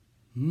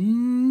What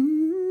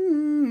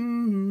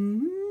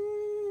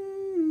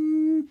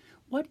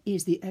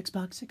is the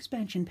Xbox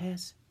expansion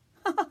pass?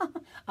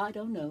 I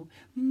don't know.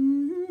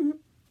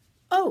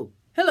 Oh,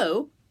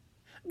 hello.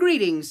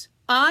 Greetings.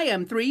 I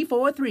am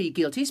 343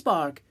 Guilty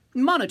Spark,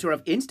 monitor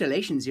of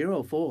Installation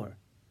 04.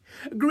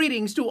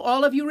 Greetings to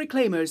all of you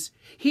reclaimers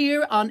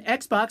here on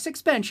Xbox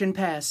Expansion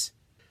Pass.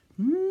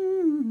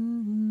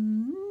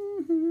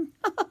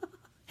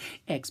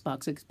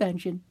 Xbox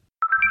Expansion.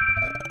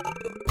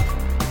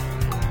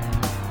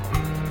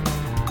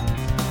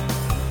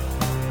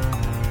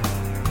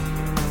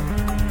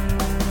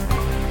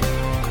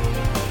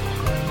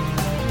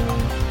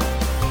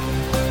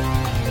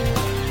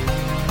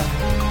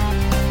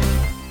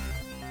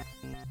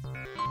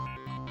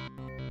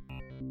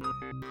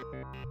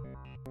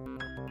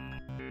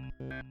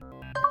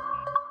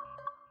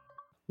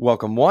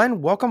 Welcome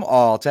one, welcome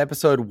all to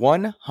episode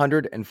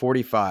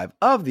 145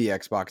 of the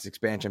Xbox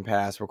Expansion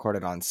Pass,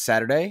 recorded on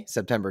Saturday,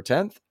 September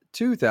 10th,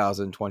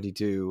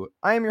 2022.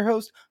 I am your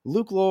host,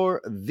 Luke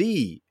Lore,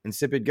 the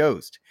Insipid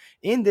Ghost.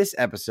 In this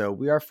episode,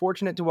 we are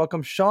fortunate to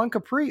welcome Sean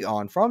Capri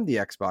on from the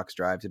Xbox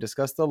Drive to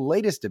discuss the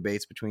latest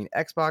debates between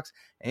Xbox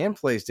and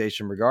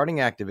PlayStation regarding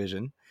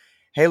Activision.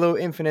 Halo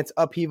Infinite's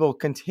upheaval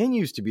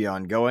continues to be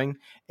ongoing,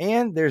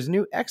 and there's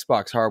new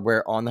Xbox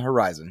hardware on the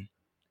horizon.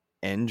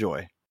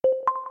 Enjoy.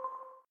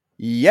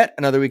 Yet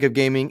another week of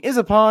gaming is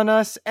upon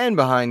us and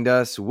behind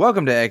us.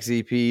 Welcome to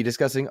XEP,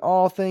 discussing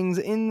all things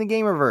in the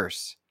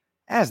Gamerverse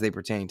as they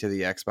pertain to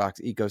the Xbox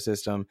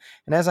ecosystem.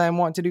 And as I am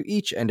wont to do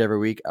each and every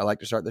week, I like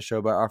to start the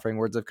show by offering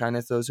words of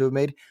kindness to those who have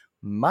made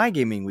my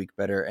gaming week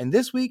better. And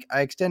this week,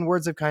 I extend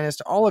words of kindness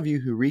to all of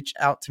you who reached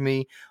out to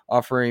me,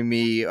 offering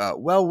me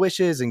well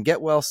wishes and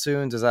get well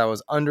soon, as I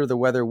was under the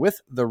weather with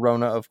the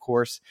Rona, of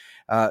course.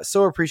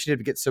 So appreciative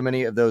to get so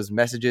many of those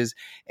messages.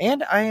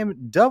 And I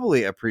am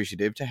doubly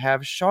appreciative to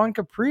have Sean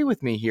Capri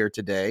with me here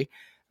today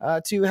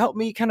to help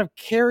me kind of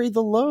carry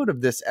the load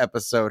of this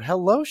episode.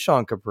 Hello,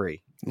 Sean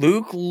Capri.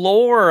 Luke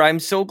Lore, I'm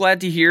so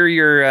glad to hear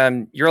you're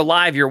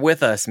alive. You're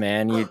with us,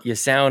 man. You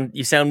sound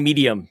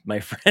medium,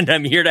 my friend.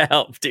 I'm here to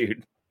help,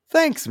 dude.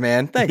 Thanks,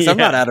 man. Thanks. Yeah. I'm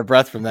not out of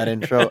breath from that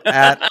intro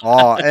at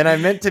all. And I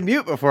meant to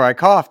mute before I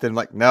coughed. And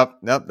like, nope,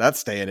 that's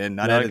staying in.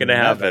 Not going to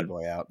happen.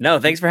 Boy out.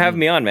 No, thanks for having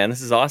me on, man. This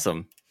is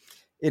awesome.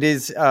 It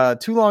is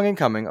too long in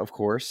coming, of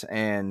course,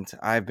 and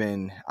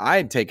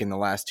I'd taken the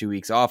last 2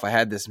 weeks off. I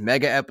had this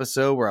mega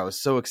episode where I was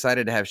so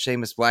excited to have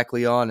Seamus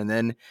Blackley on, and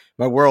then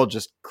my world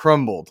just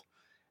crumbled.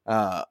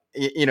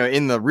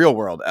 In the real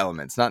world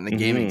elements, not in the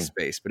gaming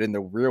space, but in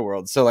the real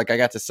world. So like I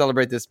got to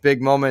celebrate this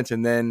big moment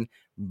and then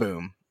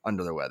boom,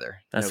 under the weather.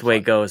 That's the way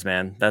it goes,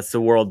 man. That's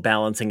the world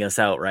balancing us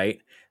out,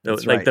 right?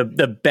 Right.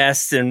 The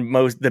best and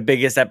the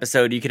biggest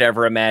episode you could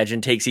ever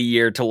imagine takes a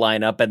year to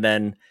line up, and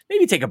then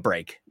maybe take a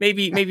break.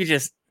 Maybe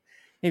just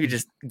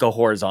go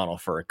horizontal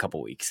for a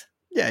couple weeks.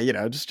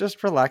 Yeah,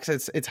 just relax.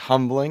 It's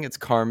humbling, it's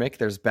karmic,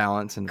 there's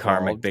balance and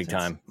karmic big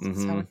time.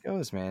 That's how it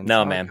goes, man.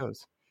 No, man.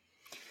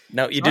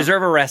 No, you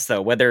deserve a rest,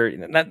 though.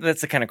 That's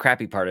the kind of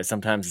crappy part is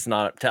sometimes it's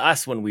not up to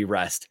us when we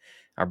rest.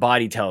 Our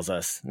body tells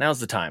us now's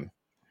the time.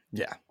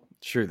 Yeah,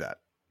 true that.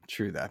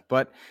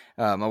 But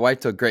my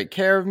wife took great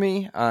care of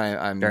me.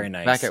 I'm very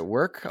nice. Back at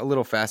work a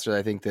little faster,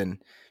 I think, than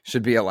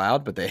should be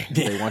allowed. But they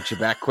want you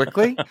back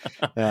quickly.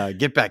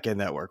 Get back in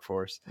that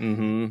workforce.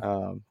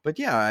 But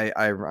yeah,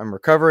 I'm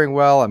recovering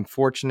well. I'm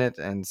fortunate,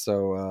 and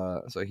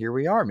so here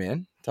we are,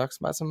 man. Talks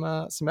about some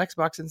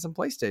Xbox and some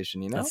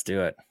PlayStation. Let's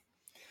do it.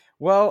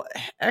 Well,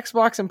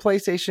 Xbox and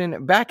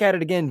PlayStation back at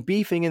it again,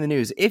 beefing in the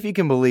news. If you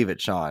can believe it,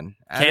 Sean.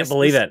 Can't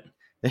believe it.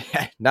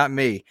 Not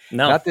me.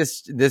 No. Not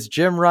this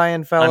Jim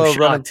Ryan fellow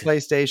running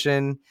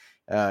PlayStation.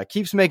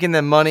 Keeps making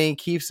them money,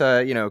 keeps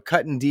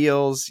cutting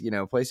deals.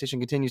 PlayStation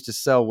continues to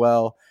sell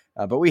well,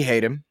 but we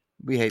hate him.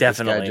 We hate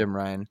Definitely. This guy, Jim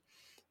Ryan.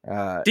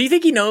 Do you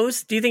think he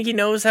knows? Do you think he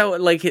knows how,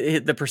 like,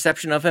 the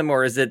perception of him,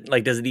 or is it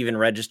like, does it even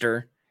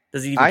register?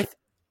 Does he even...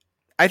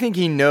 I think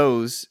he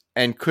knows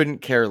and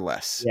couldn't care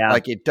less. Yeah.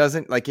 It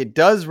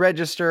does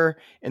register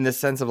in the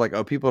sense of like,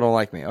 oh, people don't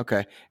like me.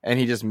 Okay. And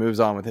he just moves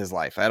on with his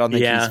life. I don't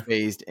think he's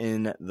phased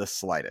in the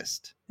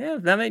slightest. Yeah.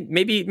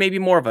 Maybe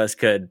more of us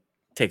could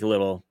take a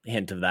little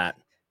hint of that.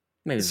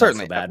 Maybe it's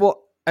certainly not so bad.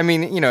 Well, I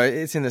mean,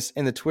 it's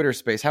in the Twitter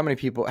space. How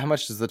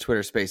much does the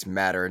Twitter space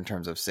matter in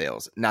terms of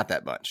sales? Not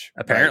that much.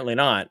 Apparently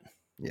not.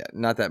 Yeah.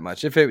 Not that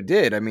much. If it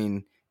did, I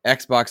mean,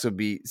 Xbox would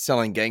be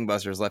selling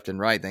gangbusters left and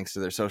right thanks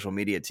to their social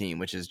media team,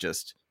 which is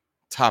just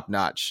top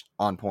notch,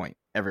 on point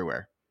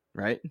everywhere,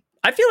 right?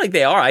 I feel like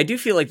they are. I do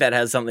feel like that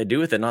has something to do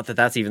with it. Not that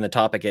that's even the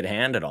topic at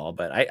hand at all,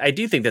 but I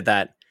do think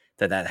that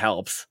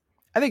helps.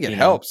 I think it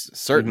helps,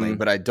 certainly,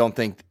 but I don't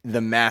think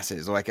the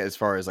masses, like as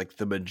far as like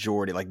the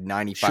majority, like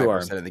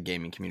 95% of the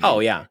gaming community.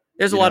 Oh yeah,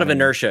 there's a lot of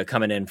inertia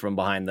coming in from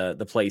behind the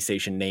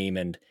PlayStation name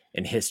and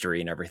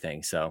history and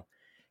everything. So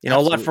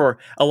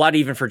a lot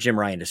even for Jim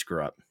Ryan to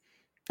screw up.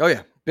 Oh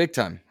yeah, big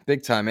time.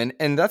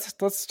 And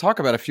let's talk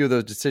about a few of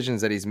those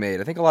decisions that he's made.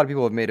 I think a lot of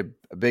people have made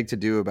a big to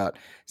do about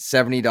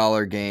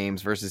 $70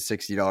 games versus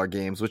 $60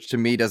 games, which to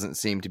me doesn't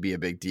seem to be a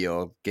big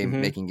deal.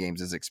 Making games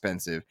is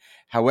expensive.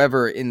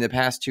 However, in the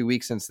past 2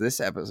 weeks since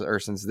this episode or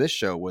since this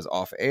show was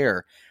off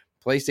air,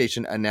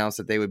 PlayStation announced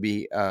that they would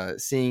be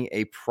seeing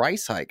a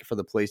price hike for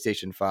the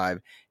PlayStation 5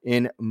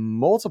 in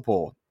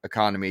multiple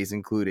economies,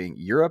 including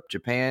Europe,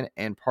 Japan,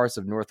 and parts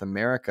of North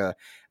America.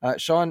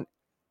 Sean,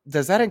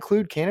 does that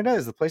include Canada?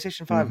 Is the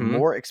PlayStation 5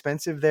 more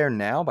expensive there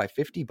now by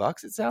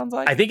 $50? It sounds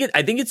like. I think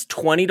it's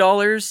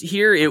 $20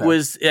 here. It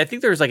was. I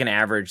think there was like an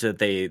average that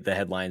the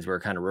headlines were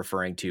kind of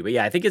referring to. But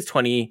yeah, I think it's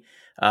 20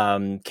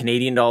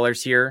 Canadian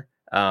dollars here.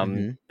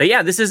 But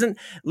yeah, this isn't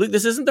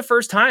the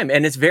first time,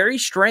 and it's very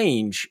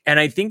strange. And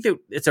I think that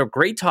it's a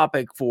great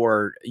topic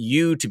for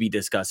you to be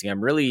discussing.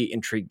 I'm really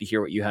intrigued to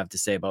hear what you have to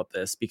say about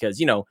this because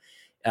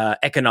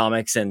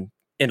economics and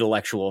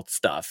intellectual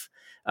stuff.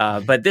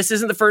 But this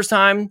isn't the first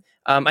time.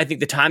 I think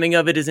the timing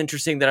of it is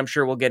interesting that I'm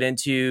sure we'll get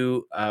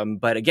into.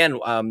 But again,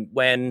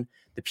 when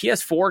the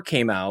PS4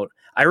 came out,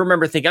 I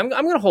remember thinking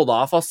I'm going to hold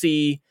off. I'll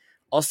see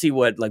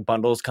what like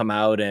bundles come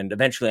out. And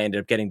eventually I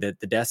ended up getting the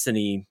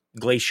Destiny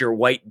Glacier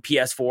White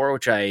PS4,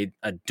 which I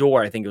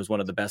adore. I think it was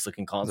one of the best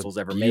looking consoles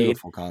ever made.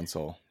 Beautiful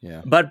console.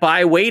 Yeah. But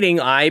by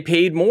waiting, I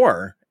paid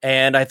more.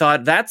 And I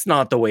thought that's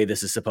not the way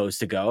this is supposed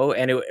to go.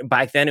 And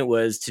back then it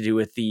was to do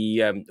with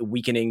the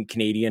weakening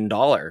Canadian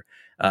dollar.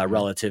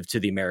 Relative to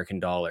the American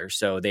dollar.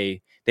 So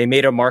they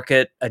made a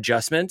market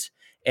adjustment,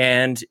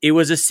 and it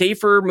was a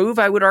safer move,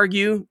 I would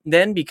argue,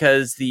 then,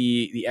 because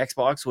the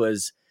Xbox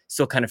was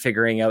still kind of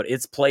figuring out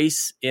its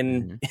place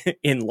in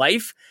in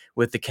life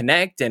with the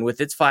Kinect and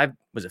with its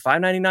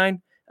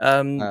 $5.99?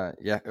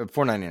 Yeah,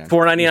 $4.99.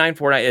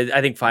 $4.99.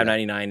 I think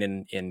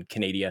 $5.99 in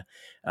Canada.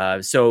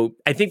 So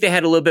I think they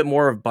had a little bit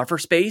more of buffer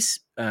space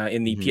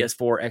in the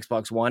PS4,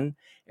 Xbox One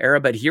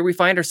era, but here we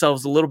find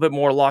ourselves a little bit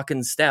more lock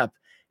in step.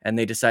 And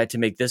they decide to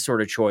make this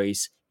sort of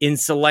choice in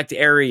select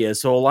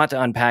areas. So a lot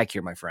to unpack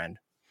here, my friend.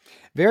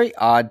 Very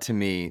odd to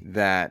me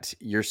that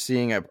you're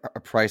seeing a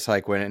price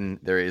hike when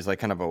there is like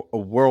kind of a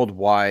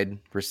worldwide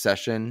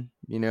recession,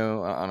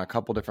 on a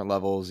couple different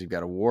levels. You've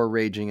got a war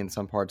raging in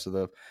some parts of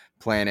the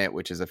planet,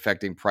 which is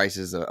affecting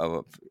prices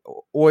of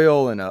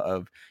oil and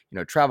of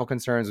travel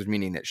concerns, which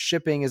meaning that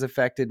shipping is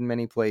affected in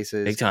many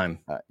places. Big time.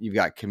 You've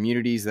got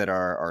communities that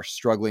are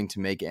struggling to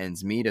make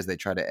ends meet as they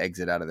try to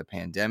exit out of the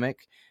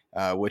pandemic.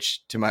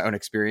 Which to my own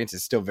experience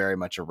is still very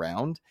much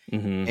around.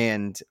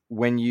 And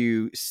when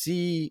you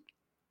see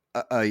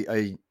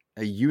a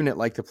unit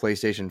like the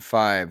PlayStation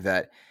 5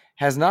 that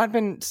has not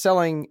been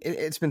selling,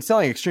 it's been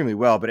selling extremely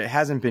well, but it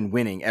hasn't been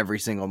winning every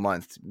single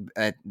month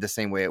at the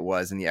same way it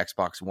was in the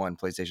Xbox One,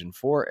 PlayStation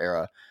 4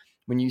 era.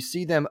 When you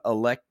see them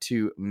elect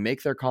to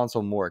make their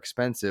console more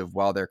expensive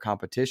while their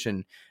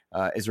competition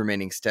is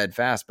remaining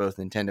steadfast, both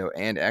Nintendo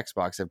and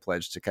Xbox have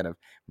pledged to kind of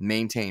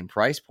maintain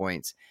price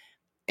points,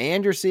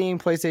 and you're seeing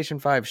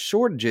PlayStation 5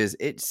 shortages,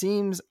 it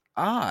seems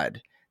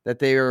odd that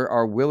they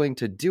are willing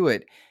to do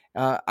it.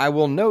 I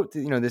will note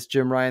that, this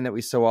Jim Ryan that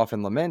we so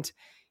often lament,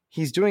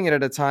 he's doing it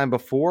at a time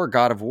before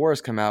God of War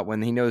has come out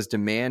when he knows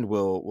demand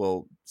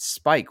will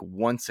spike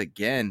once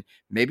again.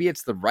 Maybe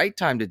it's the right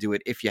time to do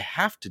it if you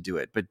have to do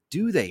it, but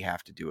do they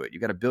have to do it?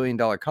 You've got $1 billion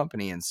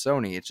company in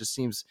Sony. It just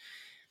seems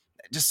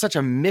just such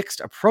a mixed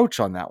approach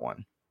on that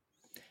one.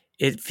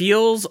 It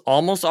feels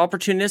almost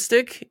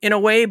opportunistic in a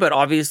way, but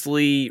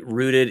obviously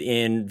rooted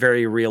in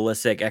very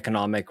realistic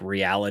economic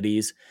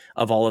realities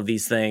of all of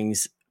these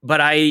things. But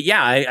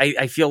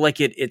I feel like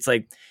it's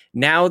like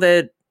now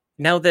that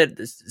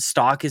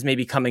stock is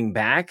maybe coming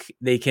back,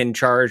 they can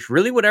charge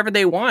really whatever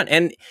they want.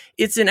 And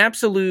it's an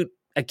absolute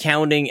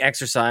accounting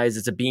exercise.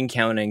 It's a bean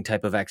counting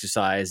type of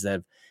exercise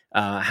that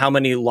how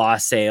many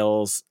lost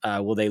sales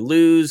will they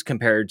lose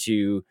compared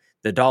to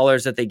the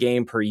dollars that they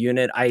gain per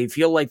unit. I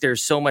feel like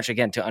there's so much,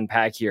 again, to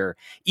unpack here,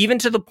 even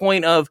to the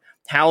point of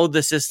how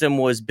the system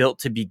was built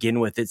to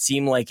begin with. It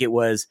seemed like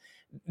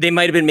they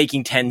might have been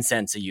making 10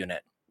 cents a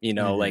unit,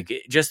 like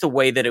just the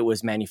way that it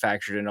was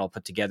manufactured and all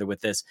put together with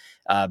this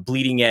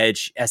bleeding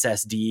edge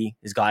SSD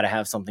has got to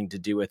have something to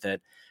do with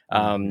it.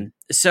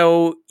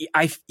 So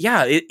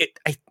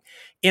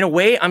in a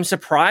way, I'm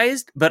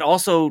surprised, but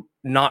also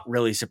not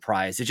really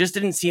surprised. It just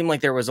didn't seem like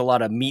there was a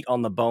lot of meat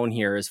on the bone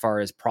here as far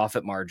as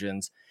profit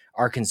margins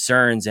are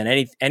concerned,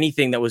 and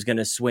anything that was going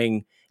to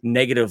swing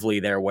negatively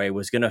their way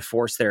was going to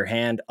force their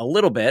hand a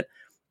little bit.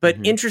 But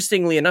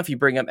interestingly enough, you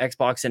bring up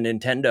Xbox and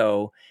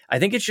Nintendo. I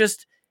think it's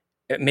just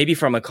maybe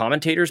from a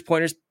commentator's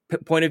point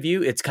of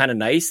view, it's kind of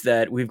nice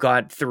that we've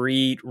got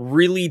three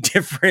really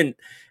different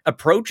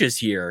approaches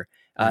here.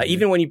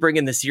 Even when you bring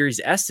in the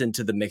Series S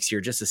into the mix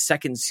here, just a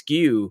second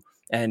SKU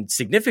and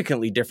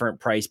significantly different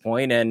price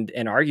point and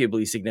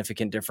arguably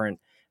significant different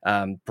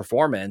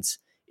performance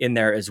in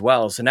there as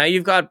well. So now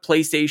you've got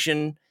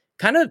PlayStation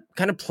kind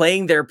of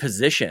playing their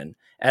position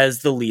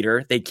as the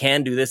leader. They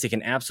can do this. They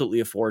can absolutely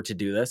afford to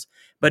do this.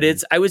 But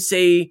it's, I would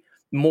say,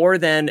 more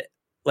than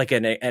like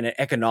an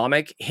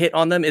economic hit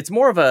on them. It's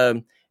more of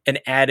an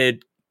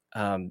added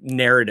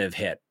narrative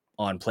hit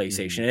on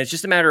PlayStation. And it's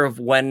just a matter of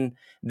when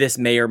this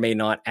may or may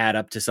not add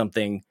up to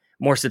something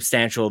more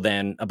substantial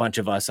than a bunch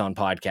of us on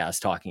podcasts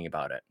talking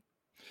about it.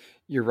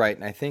 You're right.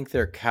 And I think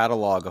their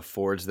catalog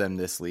affords them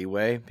this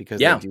leeway because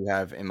they do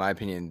have, in my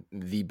opinion,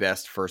 the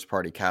best first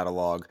party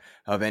catalog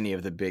of any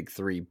of the big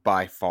three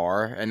by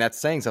far. And that's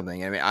saying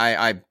something. I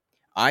mean,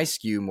 I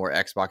skew more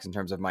Xbox in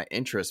terms of my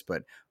interest,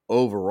 but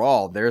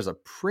overall, there's a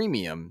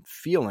premium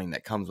feeling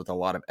that comes with a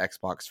lot of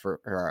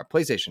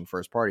PlayStation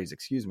first parties,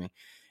 excuse me.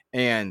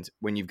 And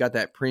when you've got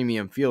that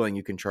premium feeling,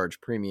 you can charge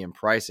premium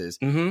prices.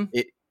 Mm-hmm.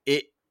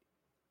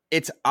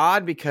 It's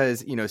odd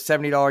because,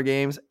 $70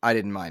 games, I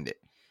didn't mind it.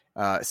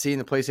 Seeing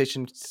the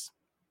PlayStation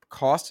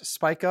cost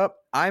spike up,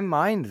 I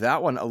mind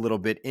that one a little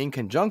bit in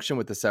conjunction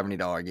with the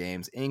 $70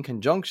 games, in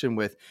conjunction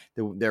with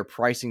their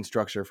pricing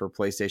structure for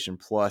PlayStation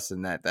Plus,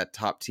 and that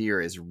top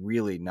tier is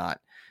really not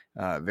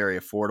very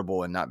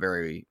affordable and not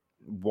very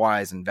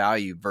wise in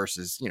value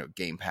versus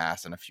Game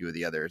Pass and a few of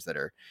the others that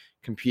are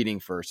competing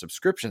for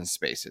subscription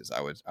spaces.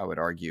 I would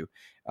argue.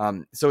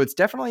 So it's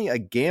definitely a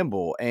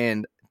gamble,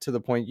 and to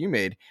the point you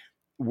made,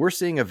 we're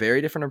seeing a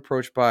very different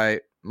approach by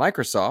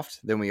Microsoft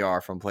than we are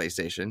from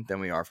PlayStation,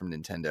 than we are from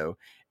Nintendo.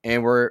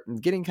 And we're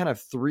getting kind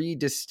of three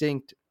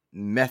distinct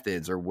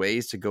methods or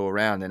ways to go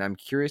around. And I'm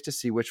curious to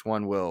see which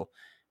one will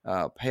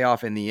pay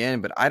off in the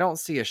end. But I don't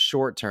see a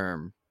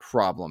short-term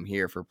problem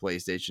here for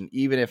PlayStation,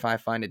 even if I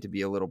find it to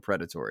be a little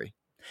predatory.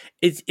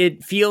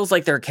 It feels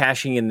like they're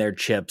cashing in their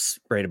chips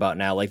right about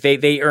now. Like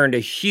they earned a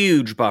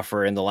huge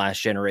buffer in the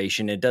last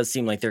generation. It does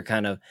seem like they're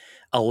kind of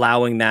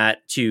allowing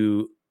that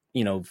to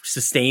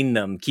sustain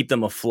them, keep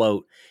them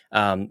afloat,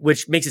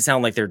 which makes it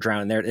sound like they're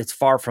drowning there. It's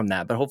far from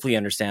that, but hopefully you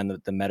understand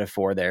the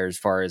metaphor there as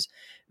far as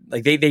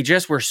like they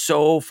just were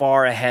so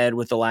far ahead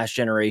with the last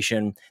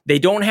generation. They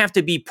don't have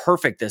to be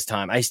perfect this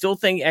time. I still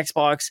think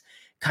Xbox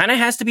kind of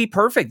has to be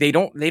perfect. They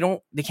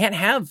can't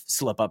have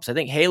slip ups. I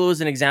think Halo is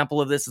an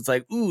example of this. It's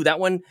like, ooh, that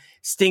one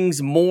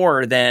stings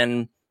more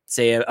than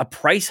say a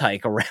price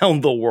hike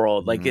around the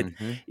world. Like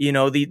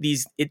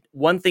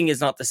one thing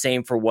is not the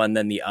same for one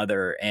than the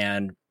other.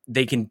 And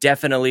they can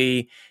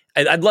definitely,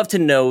 I'd love to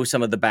know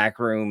some of the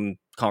backroom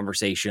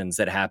conversations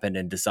that happened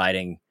in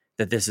deciding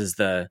that this is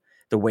the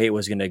way it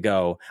was going to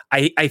go.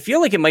 I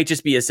feel like it might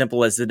just be as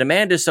simple as the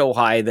demand is so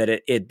high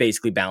that it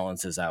basically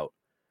balances out.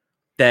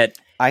 That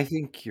I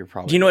think you're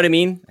probably, do you know what I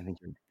mean? I think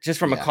you're, just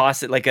from a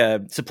cost, like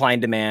a supply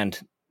and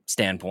demand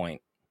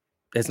standpoint,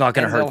 it's not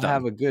going to hurt them. They'll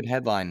have a good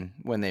headline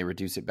when they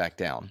reduce it back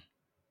down.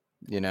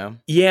 Yeah.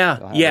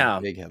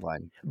 Big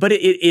headline. But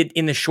it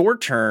in the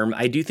short term,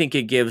 I do think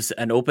it gives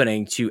an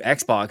opening to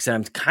Xbox, and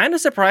I'm kind of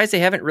surprised they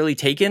haven't really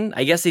taken.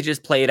 I guess they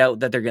just play it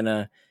out that they're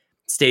gonna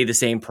stay the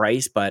same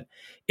price, but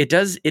it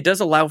does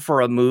allow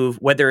for a move,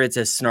 whether it's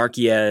as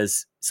snarky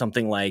as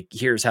something like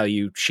here's how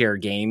you share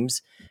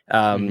games,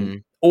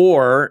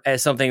 or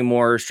as something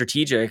more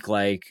strategic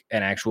like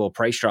an actual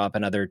price drop,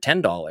 another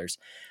 $10.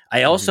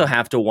 I also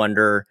have to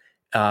wonder.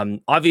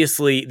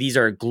 Obviously, these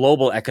are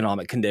global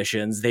economic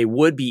conditions. They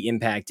would be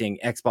impacting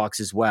Xbox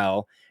as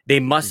well. They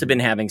must have been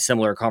having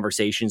similar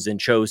conversations and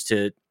chose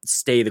to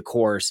stay the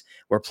course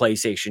where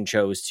PlayStation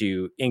chose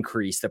to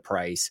increase the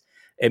price.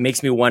 It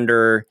makes me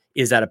wonder,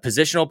 is that a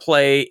positional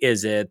play?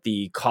 Is it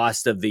the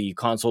cost of the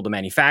console to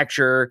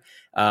manufacture?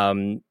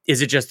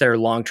 Is it just their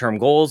long-term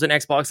goals in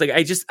Xbox? Like,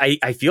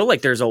 I feel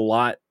like there's a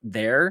lot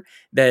there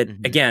that,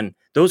 again,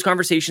 those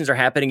conversations are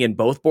happening in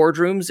both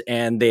boardrooms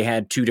and they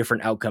had two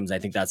different outcomes. I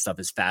think that stuff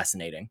is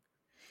fascinating.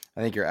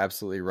 I think you're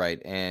absolutely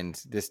right. And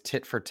this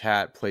tit for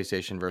tat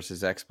PlayStation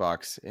versus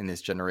Xbox in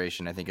this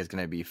generation, I think is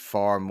going to be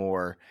far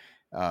more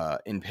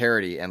in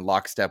parity and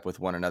lockstep with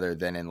one another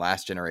than in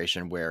last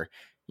generation where,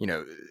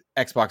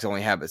 Xbox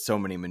only have so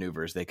many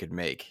maneuvers they could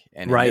make.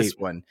 And in this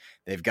one,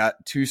 they've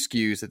got two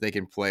SKUs that they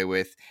can play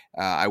with.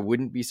 I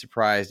wouldn't be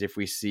surprised if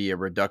we see a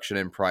reduction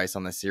in price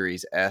on the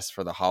Series S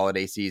for the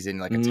holiday season,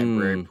 like a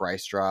temporary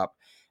price drop.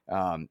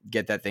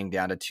 Get that thing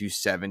down to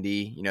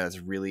 $270. That's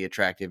really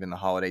attractive in the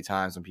holiday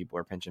times when people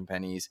are pinching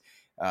pennies.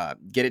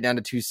 Get it down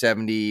to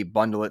 $270,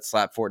 bundle it,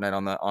 slap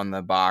Fortnite on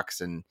the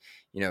box, and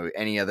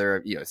any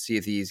other Sea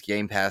of Thieves,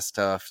 Game Pass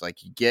stuff.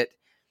 Like you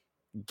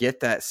get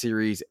that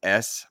Series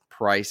S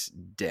price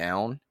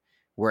down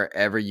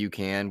wherever you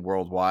can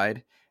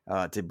worldwide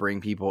to bring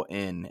people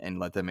in and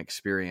let them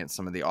experience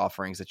some of the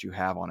offerings that you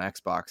have on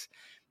Xbox.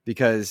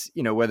 Because,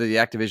 whether the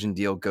Activision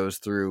deal goes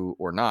through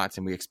or not,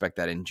 and we expect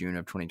that in June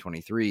of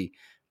 2023,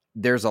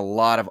 there's a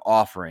lot of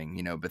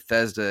offering.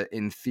 Bethesda,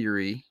 in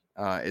theory,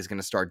 is going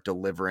to start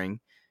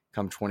delivering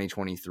come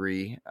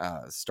 2023.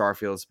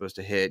 Starfield is supposed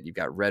to hit. You've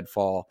got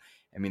Redfall.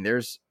 I mean,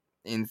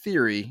 in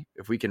theory,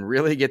 if we can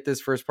really get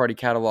this first-party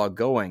catalog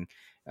going,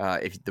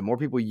 if the more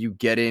people you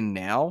get in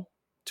now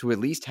to at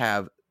least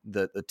have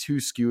the two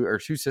SKU or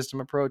two system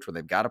approach where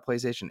they've got a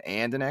PlayStation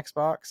and an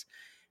Xbox,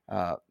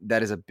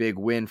 that is a big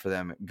win for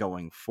them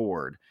going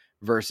forward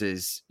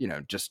versus,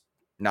 just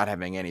not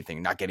having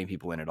anything, not getting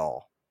people in at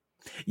all.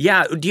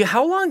 Yeah.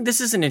 How long,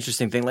 this is an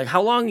interesting thing. Like,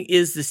 how long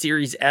is the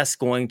Series S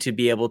going to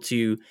be able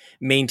to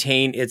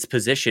maintain its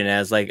position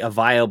as like a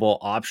viable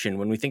option?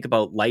 When we think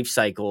about life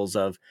cycles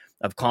of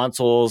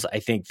consoles, I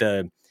think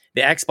the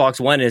Xbox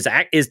One is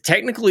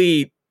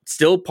technically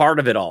still part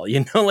of it all.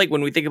 Like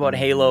when we think about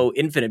Halo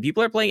Infinite,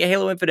 people are playing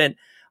Halo Infinite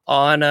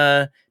on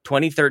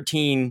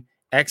 2013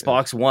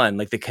 Xbox One,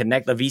 like the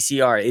Kinect, the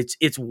VCR.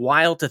 It's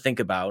wild to think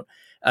about.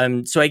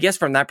 So I guess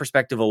from that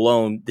perspective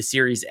alone, the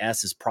Series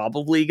S is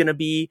probably going to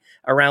be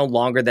around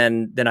longer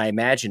than I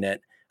imagine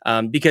it.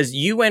 Because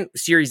you went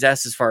Series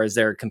S as far as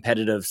their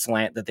competitive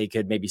slant that they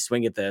could maybe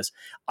swing at this.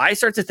 I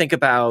start to think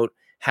about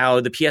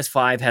how the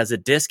PS5 has a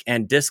disc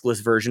and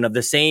discless version of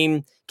the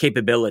same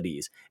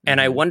capabilities.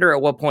 And I wonder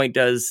at what point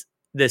does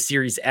the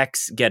Series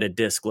X get a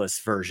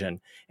discless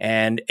version?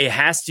 And it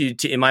has to,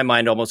 in my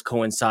mind, almost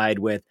coincide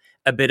with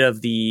a bit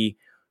of the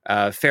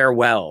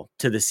farewell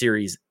to the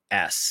Series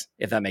S,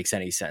 if that makes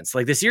any sense.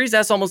 Like the Series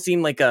S almost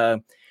seemed like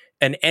an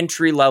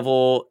entry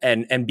level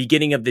and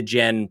beginning of the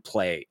gen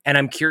play. And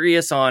I'm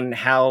curious on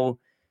how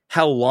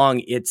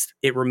long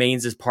it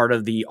remains as part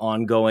of the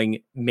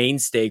ongoing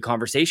mainstay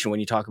conversation when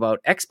you talk about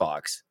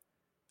Xbox.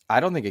 I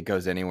don't think it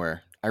goes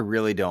anywhere. I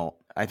really don't.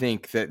 I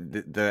think that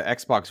the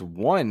Xbox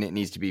One, it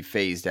needs to be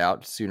phased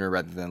out sooner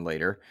rather than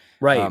later.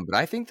 Right. But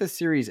I think the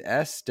Series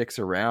S sticks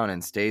around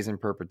and stays in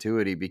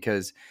perpetuity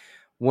because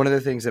one of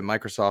the things that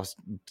Microsoft's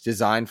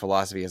design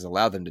philosophy has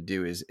allowed them to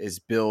do is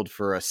build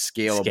for a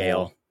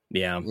scalable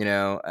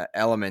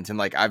element. And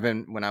like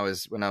when I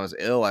was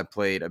ill, I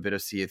played a bit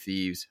of Sea of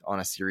Thieves on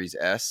a Series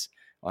S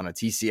on a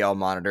TCL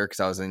monitor because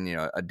I was in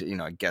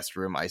a guest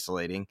room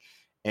isolating,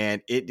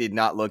 and it did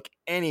not look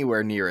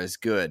anywhere near as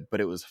good,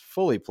 but it was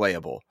fully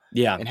playable.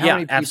 Yeah, and how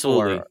many people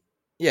absolutely.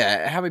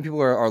 How many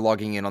people are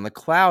logging in on the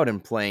cloud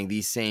and playing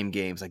these same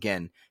games,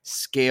 again,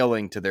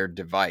 scaling to their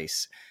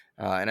device?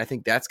 And I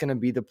think that's going to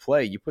be the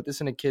play. You put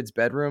this in a kid's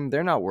bedroom,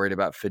 they're not worried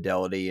about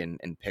fidelity and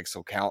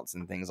pixel counts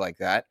and things like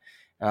that.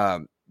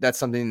 That's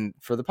something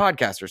for the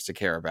podcasters to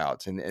care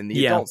about and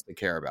the adults to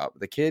care about.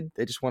 But the kid,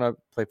 they just want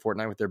to play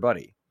Fortnite with their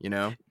buddy,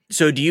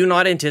 So do you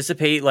not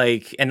anticipate,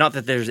 like, and not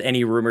that there's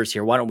any rumors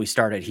here, why don't we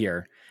start it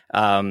here?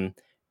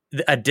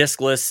 A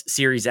discless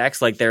Series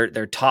X, like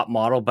their top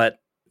model, but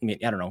I mean,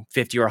 I don't know,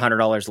 $50 or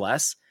 $100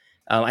 less.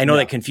 I know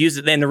that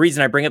confuses, and the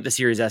reason I bring up the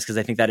Series S because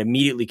I think that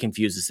immediately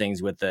confuses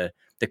things with the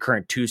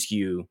current 2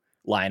 SKU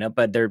lineup.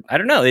 But I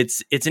don't know,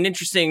 it's an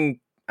interesting,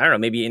 I don't know,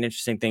 maybe an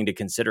interesting thing to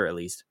consider at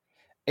least.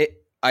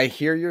 I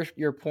hear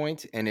your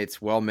point, and it's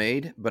well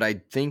made, but I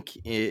think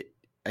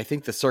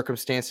the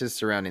circumstances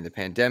surrounding the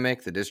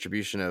pandemic, the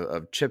distribution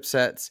of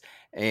chipsets,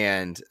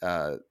 and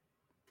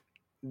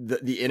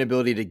the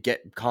inability to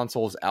get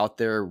consoles out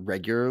there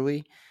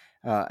regularly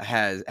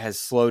has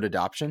slowed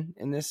adoption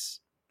in this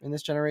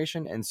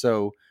generation. And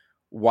so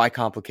why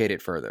complicate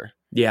it further?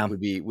 Yeah,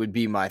 would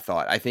be my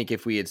thought. I think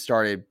if we had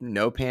started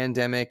no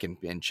pandemic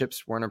and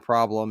chips weren't a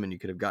problem and you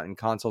could have gotten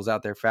consoles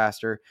out there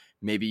faster,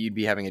 maybe you'd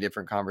be having a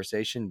different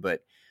conversation.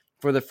 But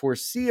for the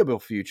foreseeable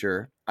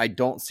future, I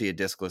don't see a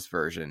discless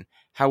version.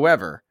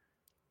 However,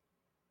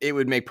 it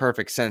would make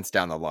perfect sense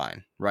down the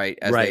line, right?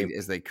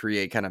 As they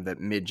create kind of the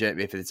mid-gen,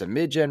 if it's a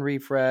mid-gen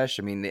refresh.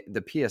 I mean,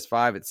 the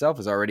PS5 itself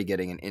is already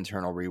getting an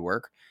internal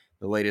rework.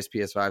 The latest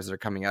PS5s that are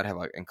coming out have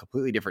a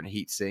completely different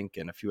heat sink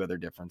and a few other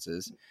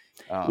differences.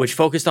 Which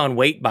focused on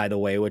weight, by the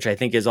way, which I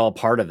think is all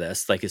part of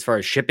this. Like as far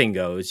as shipping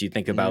goes, you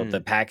think about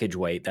the package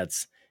weight,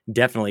 that's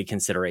definitely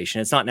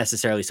consideration. It's not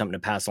necessarily something to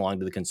pass along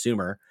to the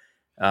consumer.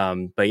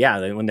 But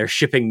yeah, when they're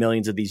shipping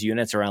millions of these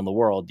units around the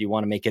world, you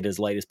want to make it as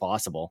light as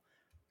possible.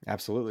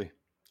 Absolutely.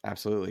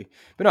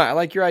 But no, I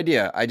like your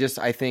idea.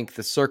 I think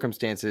the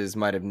circumstances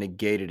might have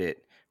negated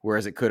it,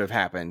 whereas it could have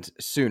happened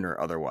sooner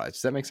otherwise.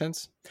 Does that make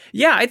sense?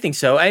 Yeah, I think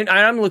so.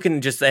 I'm looking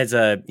just as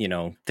a,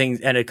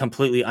 things at a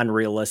completely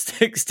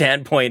unrealistic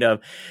standpoint of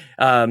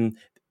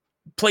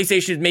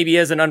PlayStation maybe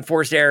as an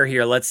unforced error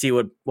here. Let's see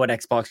what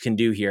Xbox can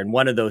do here. And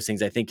one of those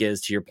things I think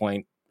is, to your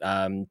point,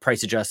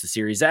 price adjust the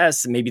Series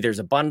S. Maybe there's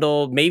a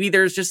bundle. Maybe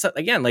there's just,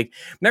 again,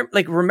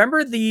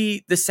 remember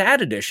the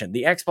SAD edition,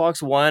 the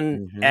Xbox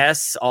One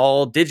S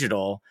all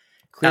digital.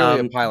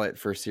 Clearly a pilot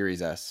for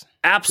Series S.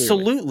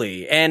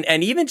 Absolutely.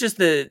 And even just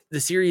the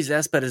Series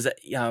S, but as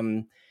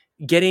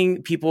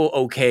getting people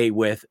okay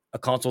with a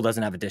console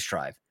doesn't have a disk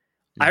drive.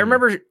 I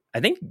remember,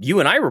 I think you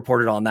and I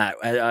reported on that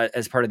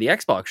as part of the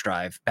Xbox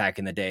Drive back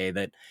in the day,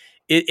 that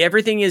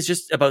everything is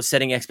just about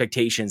setting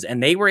expectations.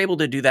 And they were able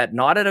to do that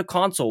not at a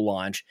console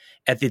launch,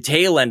 at the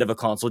tail end of a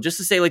console, just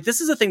to say, like,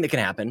 this is a thing that can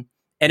happen.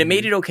 And it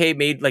made it okay,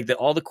 made like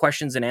all the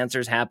questions and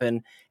answers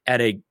happen at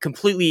a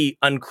completely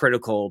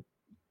uncritical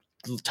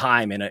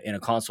time in a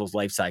console's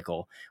life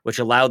cycle, which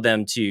allowed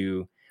them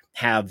to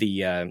have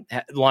the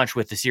launch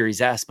with the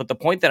Series S. But the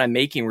point that I'm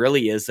making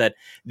really is that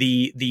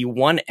the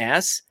One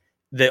S,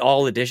 the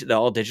all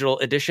digital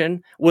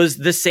edition, was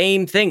the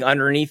same thing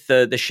underneath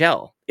the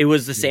shell. It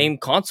was the same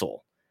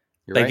console.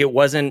 You're like right. It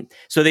wasn't.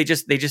 So they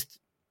just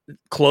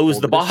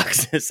closed the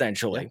box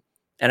essentially. Yeah.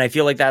 And I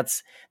feel like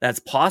that's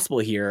possible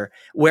here,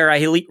 where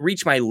I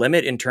reach my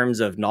limit in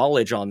terms of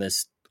knowledge on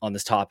this on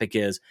this topic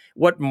is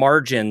what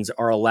margins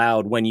are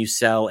allowed when you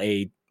sell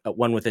a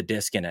one with a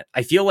disc in it.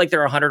 I feel like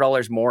they're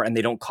 $100 more and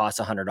they don't cost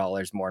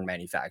 $100 more in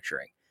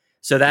manufacturing.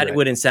 So that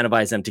would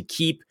incentivize them to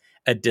keep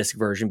a disc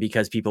version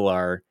because people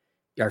are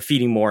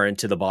feeding more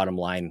into the bottom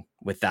line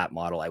with that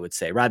model, I would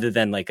say, rather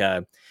than like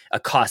a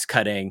cost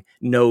cutting,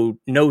 no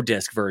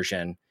disc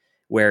version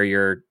where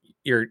you're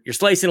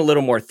slicing a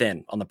little more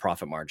thin on the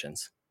profit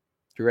margins.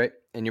 You're right.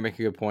 And you're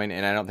making a good point.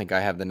 And I don't think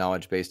I have the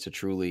knowledge base to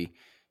truly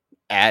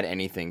add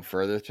anything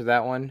further to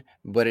that one,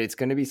 but it's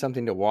going to be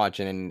something to watch.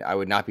 And I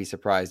would not be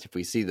surprised if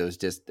we see those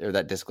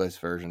that discless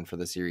version for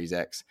the Series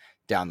X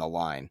down the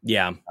line.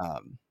 Yeah.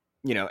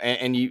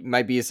 And you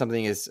might be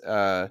something as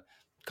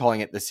calling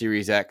it the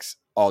Series X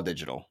all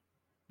digital,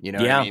 what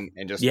I mean?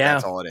 And just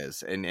that's all it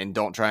is. And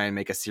don't try and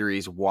make a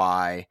Series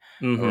Y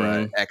or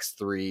an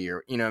X3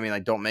 or,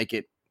 like don't make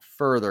it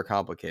further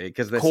complicated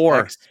because this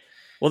Core.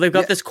 Well, they've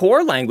got this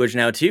core language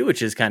now too,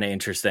 which is kind of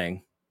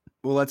interesting.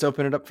 Well, let's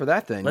open it up for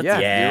that then.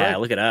 Right.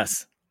 Look at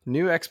us.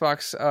 New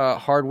Xbox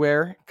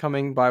hardware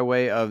coming by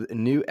way of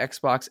new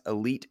Xbox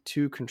Elite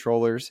 2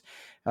 controllers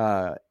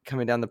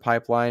coming down the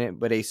pipeline,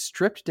 but a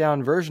stripped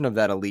down version of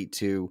that Elite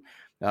 2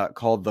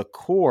 called the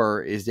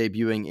Core is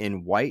debuting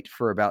in white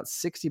for about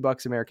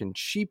 $60 American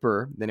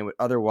cheaper than it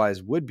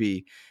otherwise would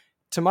be.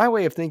 To my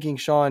way of thinking,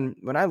 Sean,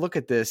 when I look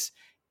at this,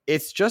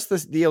 it's just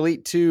the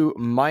Elite 2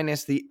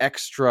 minus the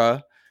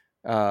extra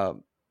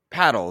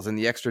paddles and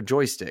the extra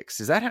joysticks.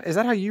 Is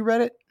that how you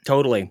read it?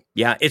 Totally.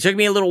 Yeah. It took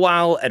me a little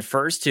while at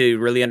first to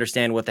really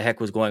understand what the heck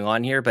was going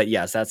on here, but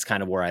yes, that's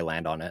kind of where I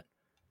land on it.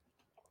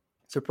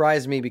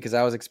 Surprised me because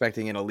I was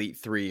expecting an Elite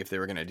 3 if they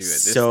were going to do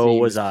it.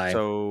 Was I.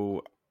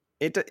 So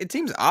it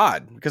seems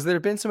odd because there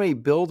have been so many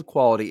build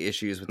quality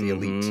issues with the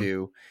Elite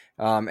 2.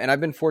 And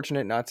I've been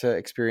fortunate not to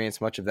experience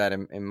much of that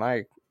in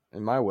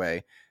my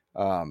way.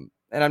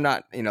 And I'm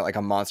not, like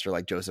a monster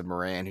like Joseph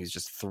Moran, who's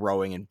just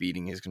throwing and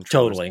beating his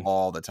controllers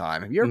all the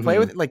time. Have you ever played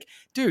with it? Like,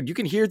 dude, you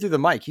can hear through the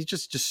mic. He's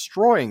just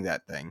destroying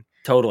that thing.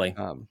 Totally.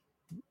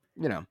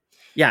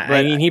 Yeah, but,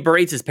 I mean, he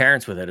berates his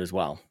parents with it as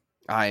well.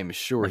 I am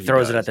sure he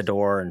throws it at the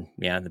door, and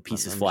the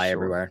pieces fly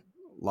everywhere.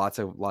 Lots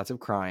of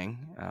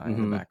crying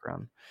in the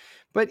background.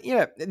 But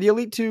yeah, the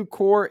Elite 2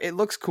 Core, it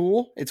looks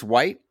cool. It's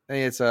white. I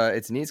think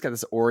it's neat. It's got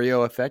this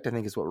Oreo effect, I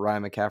think is what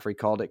Ryan McCaffrey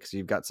called it, because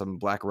you've got some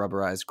black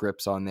rubberized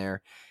grips on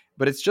there.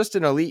 But it's just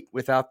an Elite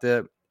without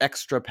the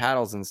extra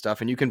paddles and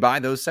stuff, and you can buy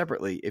those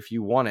separately if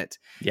you want it.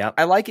 Yeah,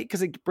 I like it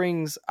because it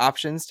brings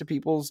options to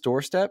people's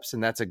doorsteps,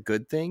 and that's a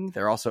good thing.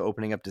 They're also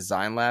opening up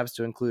design labs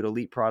to include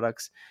Elite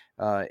products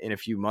in a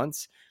few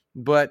months.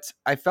 But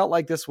I felt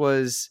like this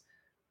was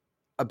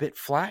a bit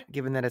flat,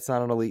 given that it's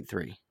not an Elite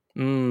 3.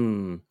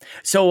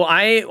 So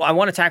I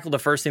want to tackle the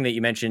first thing that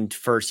you mentioned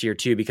first here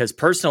too, because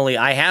personally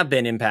I have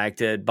been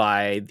impacted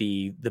by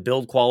the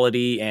build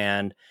quality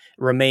and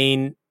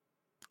remain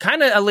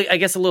kind of, I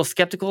guess, a little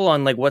skeptical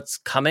on like what's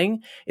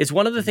coming. It's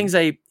one of the things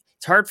it's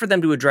hard for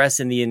them to address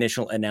in the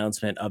initial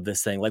announcement of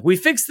this thing. Like, we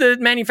fixed the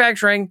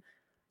manufacturing,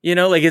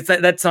 like it's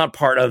that's not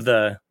part of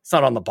it's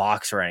not on the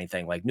box or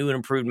anything. Like, new and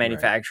improved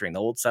manufacturing. Right.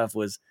 The old stuff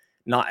was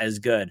not as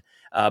good.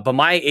 But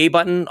my A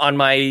button on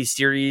my Elite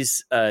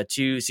Series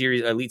 2,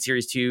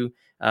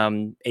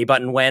 A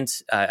button went.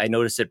 I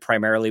noticed it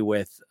primarily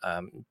with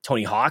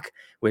Tony Hawk,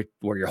 where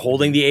you're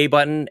holding the A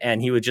button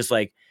and he would just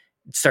like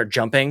start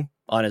jumping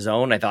on his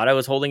own. I thought I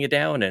was holding it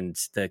down, and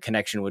the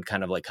connection would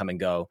kind of like come and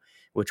go,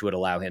 which would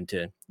allow him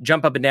to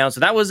jump up and down.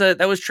 So that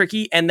was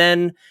tricky. And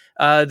then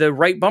the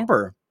right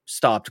bumper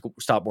stopped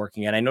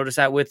working, and I noticed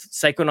that with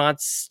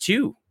Psychonauts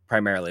 2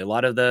 primarily. A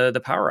lot of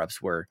the power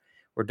ups were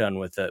done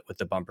with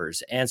the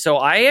bumpers, and so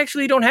I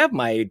actually don't have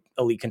my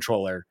Elite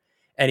controller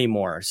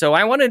anymore. So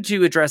I wanted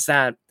to address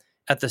that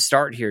at the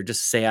start here,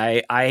 just to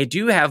say I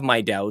do have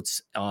my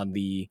doubts on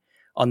the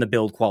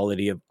build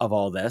quality of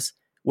all this.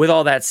 With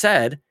all that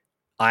said,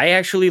 I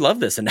actually love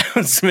this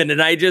announcement,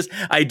 and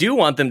I do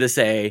want them to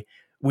say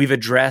we've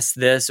addressed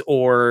this,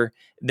 or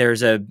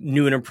there's a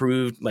new and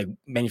improved like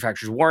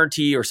manufacturer's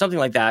warranty or something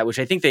like that, which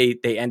I think they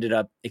ended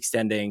up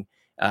extending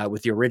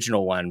with the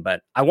original one.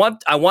 But I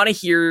want to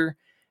hear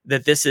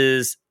that this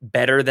is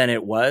better than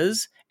it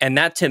was, and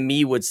that to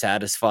me would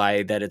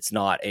satisfy that it's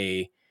not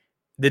the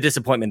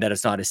disappointment that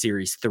it's not a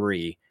Series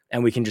 3,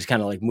 and we can just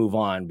kind of like move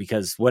on,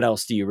 because what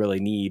else do you really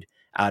need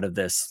out of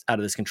this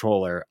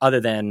controller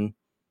other than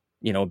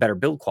a better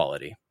build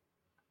quality?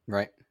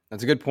 Right.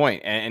 That's a good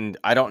point. And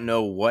I don't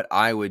know what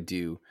I would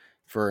do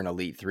for an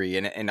Elite 3.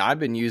 And I've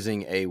been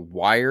using a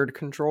wired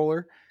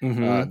controller,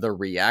 the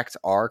React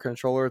R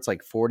controller. It's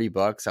like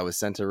 $40. I was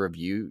sent a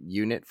review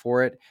unit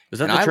for it. Was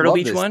that the Turtle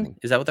Beach one?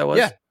 Is that what that was?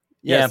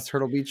 Yeah. It's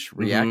Turtle Beach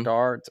React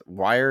R. It's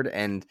wired.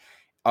 And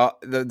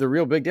the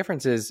real big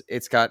difference is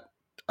it's got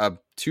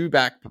 2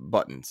 back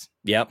buttons.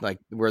 Yep. Like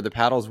where the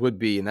paddles would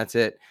be, and that's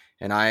it.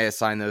 And I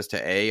assign those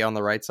to A on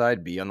the right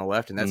side, B on the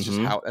left. And that's just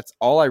that's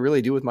all I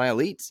really do with my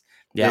Elites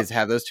is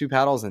have those 2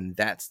 paddles. And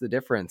that's the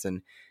difference.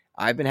 And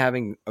I've been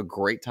having a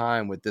great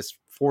time with this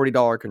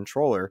 $40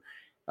 controller.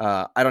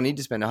 I don't need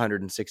to spend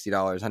 $160,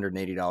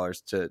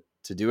 $180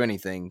 to do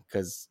anything,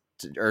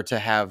 or to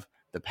have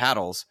the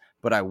paddles,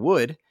 but I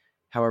would.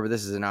 However,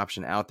 this is an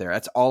option out there.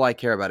 That's all I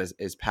care about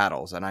is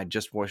paddles, and I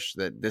just wish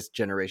that this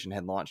generation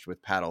had launched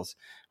with paddles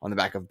on the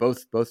back of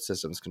both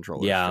systems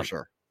controllers for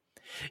sure.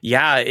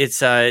 Yeah, it's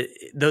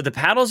the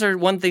paddles are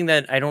one thing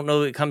that I don't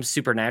know it comes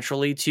super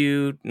naturally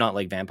to, not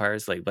like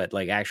vampires, but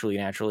actually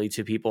naturally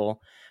to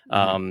people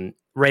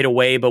right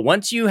away. But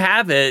once you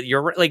have it,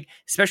 you're like,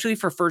 especially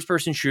for first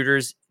person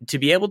shooters, to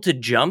be able to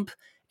jump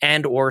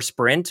and or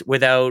sprint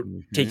without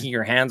taking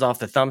your hands off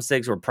the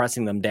thumbsticks or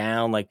pressing them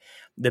down, like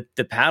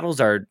the paddles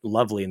are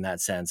lovely in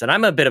that sense. And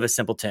I'm a bit of a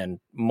simpleton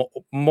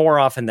more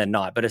often than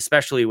not, but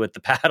especially with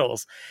the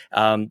paddles,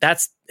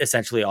 that's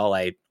essentially all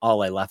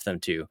I left them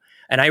to.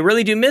 And I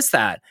really do miss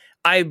that.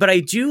 But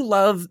I do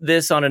love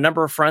this on a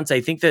number of fronts.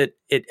 I think that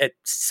it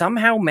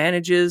somehow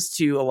manages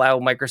to allow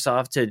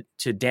Microsoft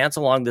to dance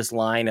along this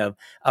line of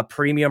a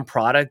premium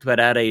product, but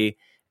at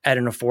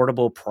an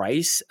affordable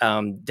price.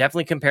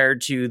 Definitely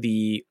compared to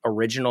the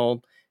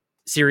original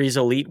Series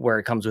Elite, where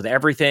it comes with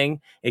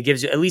everything. It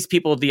gives at least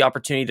people the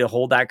opportunity to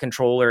hold that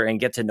controller and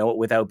get to know it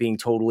without being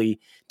totally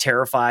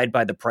terrified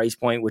by the price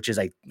point, which is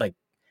like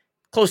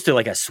close to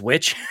like a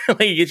Switch.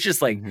 Like it's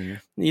just like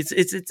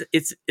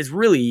it's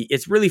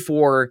really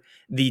for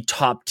the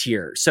top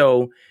tier.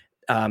 So,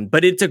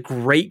 but it's a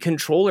great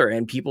controller,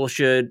 and people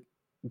should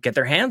get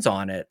their hands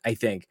on it. I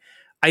think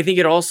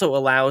it also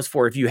allows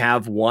for, if you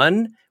have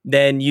one,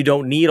 then you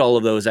don't need all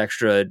of those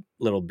extra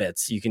little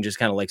bits. You can just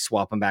kind of like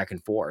swap them back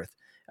and forth.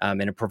 And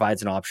it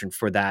provides an option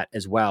for that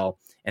as well.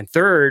 And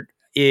third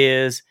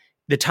is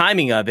the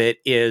timing of it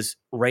is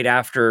right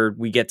after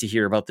we get to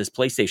hear about this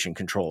PlayStation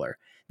controller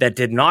that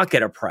did not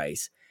get a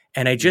price.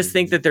 And I just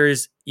think that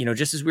there's,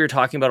 just as we were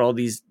talking about all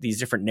these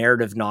different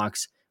narrative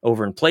knocks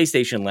over in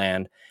PlayStation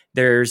land,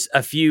 there's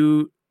a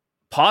few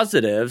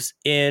positives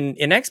in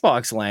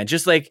Xbox land,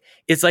 just like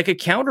it's like a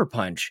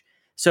counterpunch.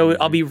 So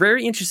I'll be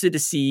very interested to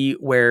see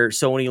where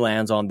Sony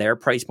lands on their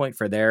price point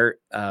for their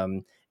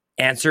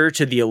answer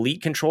to the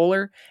Elite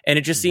controller. And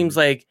it just seems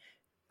like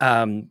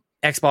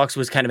Xbox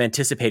was kind of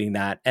anticipating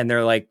that, and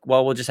they're like,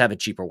 well, we'll just have a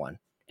cheaper one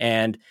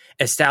and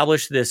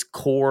establish this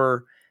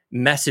core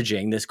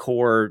messaging, this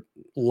core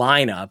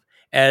lineup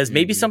as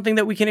maybe something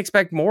that we can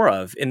expect more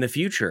of in the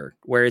future,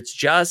 where it's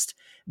just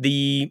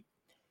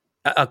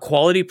a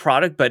quality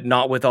product, but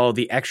not with all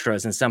the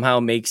extras, and somehow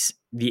makes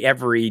the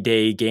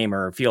everyday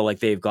gamer feel like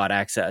they've got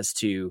access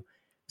to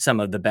some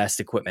of the best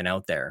equipment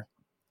out there.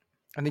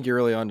 I think you're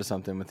really onto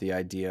something with the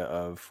idea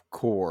of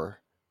core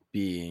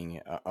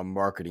being a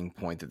marketing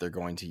point that they're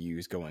going to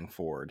use going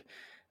forward.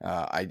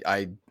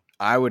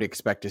 I would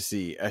expect to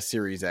see a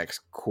Series X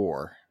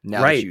core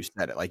now that you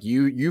said it. Like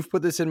you've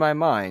put this in my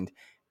mind,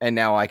 and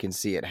now I can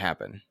see it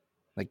happen.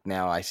 Like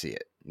now I see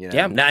it.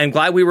 Yeah, I'm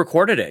glad we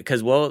recorded it,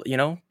 because we'll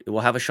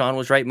have a Sean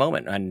was right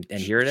moment, and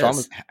here it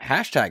is.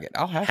 Hashtag it.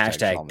 I'll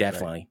hashtag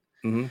definitely.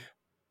 Right.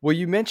 Well,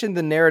 you mentioned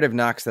the narrative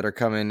knocks that are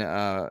coming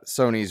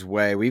Sony's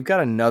way. We've got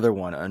another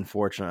one,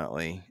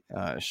 unfortunately,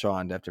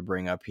 Sean, to have to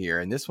bring up here.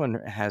 And this one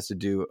has to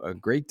do a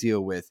great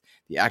deal with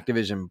the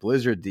Activision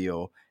Blizzard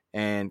deal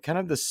and kind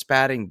of the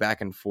spatting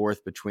back and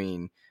forth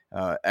between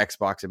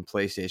Xbox and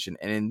PlayStation.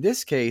 And in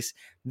this case,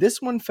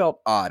 this one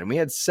felt odd, and we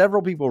had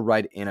several people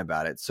write in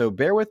about it. So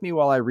bear with me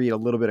while I read a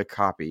little bit of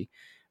copy,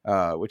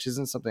 which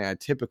isn't something I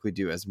typically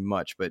do as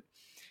much, but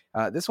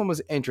this one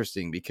was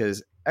interesting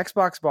because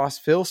Xbox boss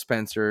Phil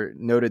Spencer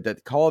noted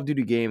that Call of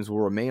Duty games will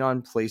remain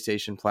on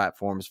PlayStation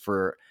platforms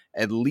for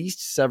at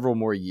least several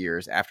more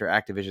years after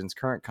Activision's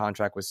current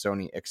contract with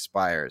Sony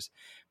expires.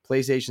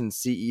 PlayStation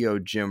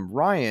CEO Jim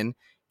Ryan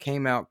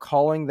came out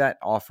calling that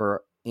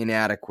offer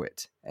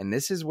inadequate. And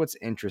this is what's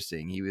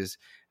interesting. He was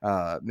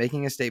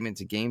making a statement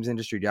to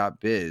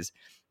GamesIndustry.biz,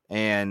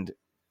 and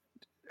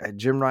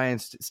Jim Ryan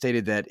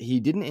stated that he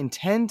didn't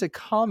intend to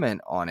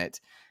comment on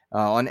it,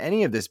 on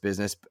any of this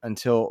business,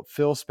 until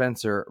Phil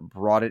Spencer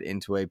brought it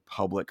into a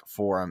public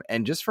forum.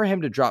 And just for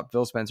him to drop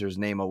Phil Spencer's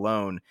name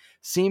alone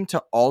seemed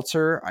to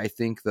alter, I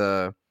think,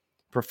 the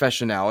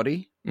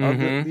professionality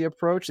of the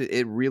approach.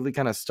 It really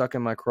kind of stuck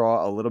in my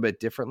craw a little bit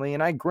differently.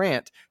 And I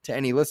grant to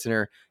any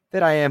listener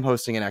that I am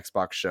hosting an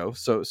Xbox show,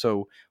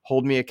 so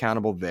hold me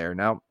accountable there.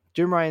 Now,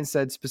 Jim Ryan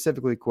said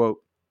specifically, quote,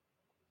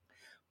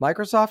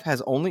 Microsoft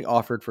has only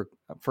offered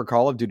for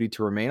Call of Duty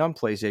to remain on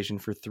PlayStation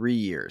for 3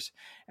 years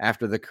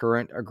after the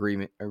current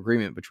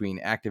agreement between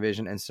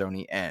Activision and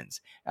Sony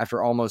ends.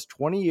 After almost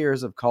 20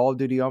 years of Call of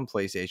Duty on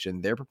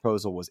PlayStation, their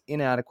proposal was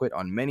inadequate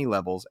on many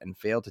levels and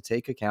failed to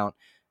take account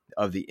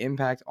of the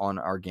impact on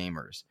our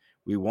gamers.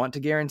 We want to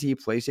guarantee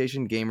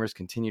PlayStation gamers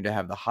continue to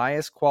have the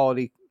highest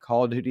quality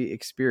Call of Duty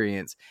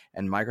experience,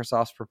 and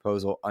Microsoft's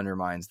proposal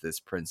undermines this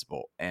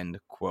principle. End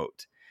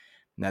quote.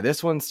 Now,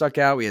 this one stuck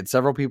out. We had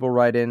several people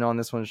write in on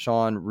this one,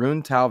 Sean.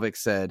 Rune Talvik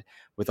said,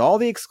 with all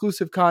the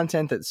exclusive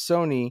content that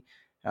Sony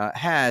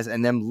has,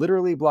 and them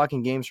literally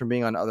blocking games from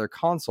being on other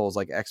consoles,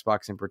 like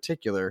Xbox in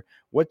particular,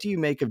 what do you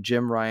make of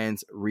Jim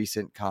Ryan's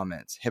recent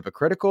comments?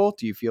 Hypocritical?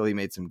 Do you feel he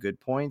made some good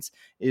points?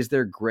 Is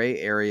there gray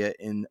area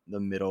in the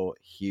middle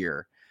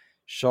here?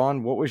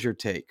 Sean, what was your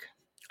take?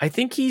 I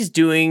think he's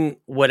doing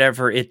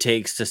whatever it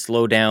takes to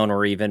slow down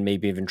or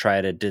maybe even try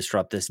to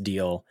disrupt this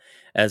deal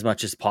as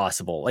much as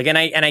possible. Like, and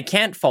I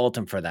can't fault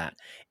him for that.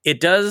 It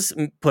does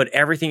put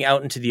everything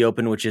out into the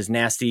open, which is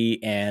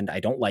nasty, and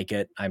I don't like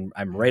it. I'm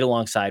right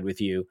alongside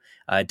with you.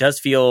 It does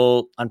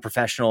feel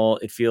unprofessional.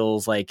 It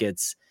feels like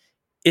it's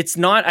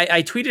not.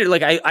 I tweeted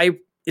like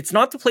it's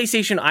not the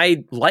PlayStation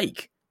I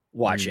like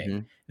watching.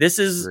 Mm-hmm. This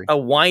is a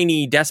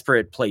whiny,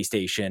 desperate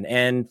PlayStation,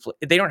 and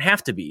they don't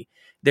have to be.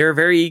 They're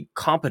very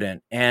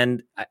competent.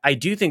 And I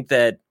do think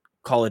that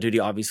Call of Duty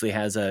obviously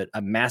has a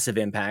massive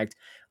impact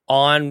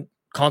on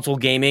console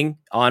gaming,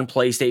 on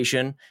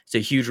PlayStation. It's a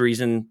huge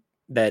reason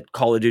that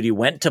Call of Duty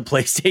went to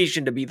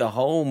PlayStation to be the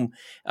home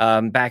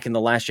back in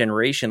the last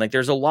generation. Like,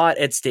 there's a lot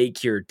at stake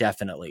here,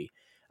 definitely.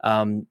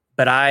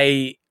 But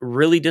I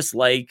really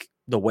dislike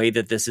the way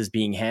that this is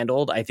being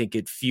handled. I think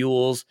it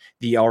fuels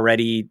the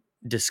already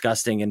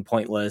disgusting and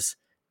pointless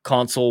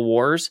console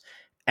wars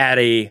at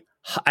the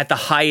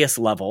highest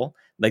level.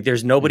 Like,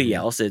 there's nobody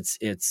else.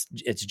 It's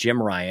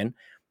Jim Ryan,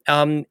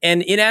 and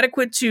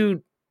inadequate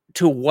to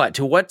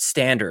what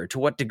standard, to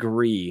what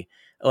degree?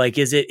 Like,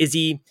 is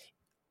he?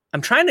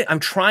 I'm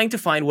trying to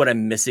find what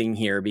I'm missing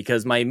here,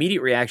 because my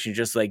immediate reaction is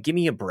just like, give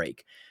me a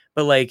break.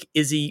 But like,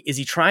 is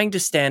he trying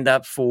to stand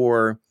up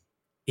for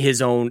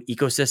his own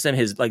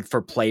ecosystem,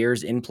 for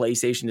players in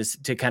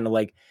PlayStation, to kind of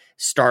like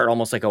start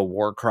almost like a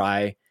war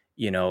cry?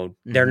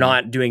 They're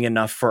not doing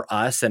enough for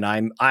us, and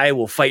I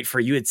will fight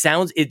for you. It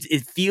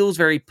feels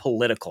very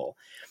political.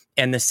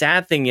 And the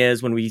sad thing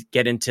is, when we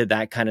get into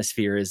that kind of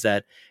sphere, is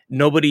that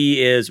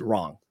nobody is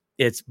wrong.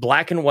 It's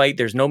black and white.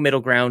 There's no middle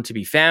ground to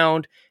be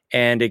found,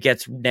 and it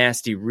gets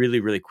nasty really,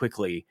 really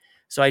quickly.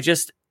 So I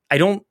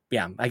don't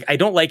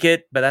like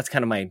it, but that's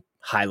kind of my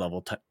high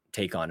level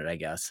take on it, I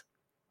guess.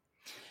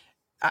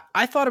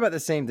 I thought about the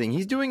same thing.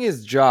 He's doing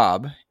his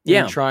job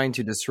in trying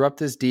to disrupt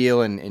this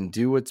deal and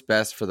do what's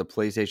best for the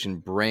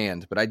PlayStation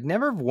brand. But I'd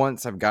never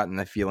once have gotten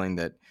the feeling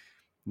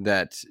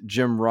that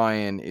Jim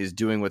Ryan is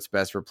doing what's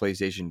best for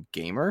PlayStation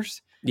gamers.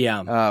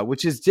 Yeah.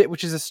 Which is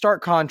a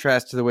stark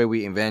contrast to the way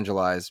we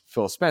evangelize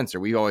Phil Spencer.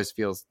 We always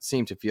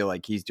seem to feel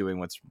like he's doing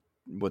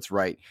what's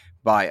right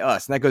by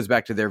us. And that goes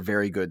back to their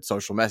very good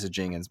social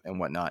messaging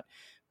and whatnot.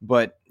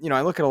 But,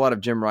 I look at a lot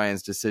of Jim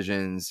Ryan's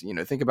decisions,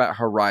 think about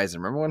Horizon.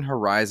 Remember when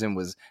Horizon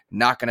was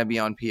not going to be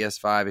on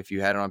PS5 if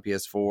you had it on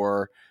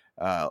PS4?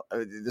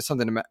 There's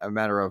something a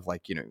matter of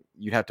like,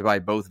 you'd have to buy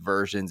both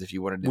versions if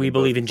you wanted to. We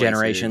believe in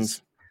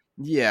generations.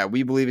 Yeah,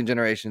 we believe in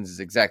generations is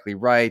exactly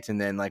right. And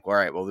then like, all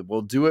right, well,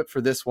 we'll do it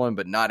for this one,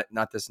 but not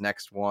this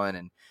next one.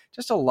 And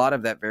just a lot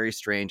of that very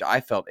strange,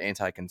 I felt,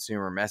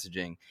 anti-consumer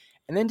messaging.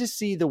 And then to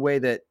see the way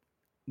that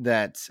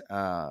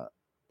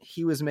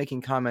he was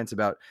making comments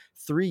about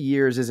 3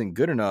 years isn't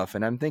good enough.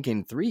 And I'm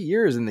thinking 3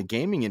 years in the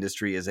gaming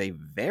industry is a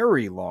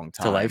very long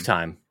time. It's a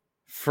lifetime.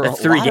 That's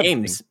 3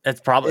 games.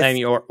 That's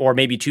probably, or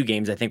maybe 2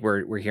 games. I think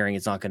we're hearing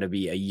it's not going to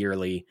be a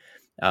yearly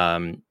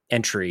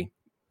entry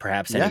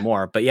perhaps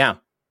anymore. But yeah,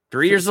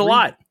 3 years is a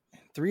lot.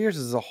 3 years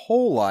is a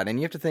whole lot. And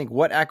you have to think,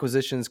 what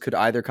acquisitions could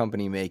either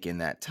company make in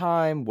that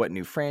time? What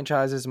new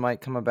franchises might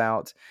come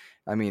about?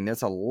 I mean,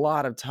 there's a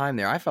lot of time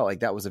there. I felt like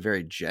that was a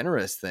very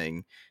generous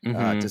thing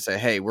to say,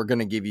 hey, we're going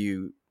to give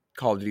you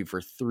Call of Duty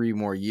for 3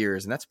 more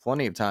years. And that's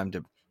plenty of time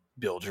to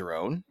build your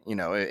own,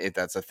 if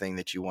that's a thing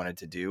that you wanted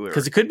to do.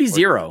 Because it could be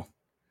 0.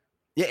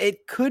 Yeah,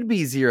 it could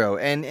be 0.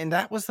 And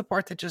that was the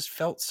part that just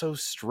felt so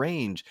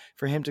strange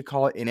for him to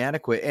call it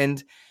inadequate.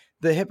 And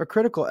the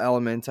hypocritical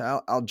element,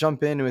 I'll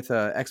jump in with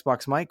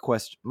Xbox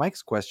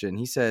Mike's question.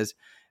 He says,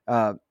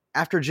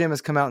 after Jim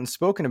has come out and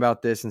spoken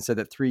about this and said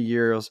that 3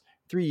 years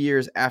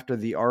after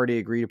the already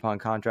agreed upon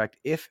contract,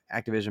 if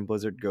Activision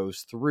Blizzard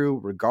goes through,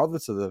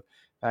 regardless of the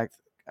fact,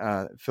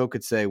 Phil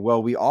could say,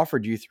 well, we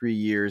offered you 3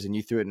 years and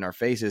you threw it in our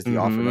faces. The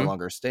offer no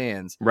longer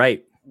stands.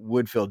 Right.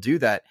 Would Phil do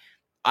that?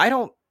 I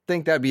don't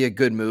think that'd be a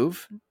good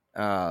move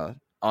on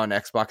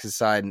Xbox's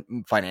side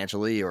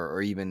financially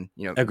or even,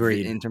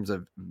 agreed in terms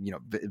of,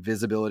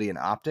 visibility and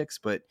optics.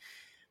 But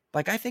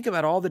like, I think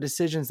about all the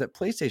decisions that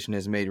PlayStation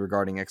has made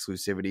regarding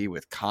exclusivity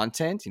with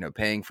content,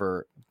 paying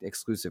for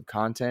exclusive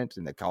content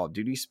in the Call of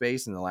Duty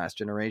space in the last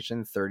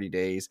generation, 30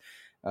 days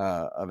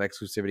of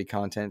exclusivity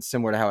content,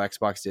 similar to how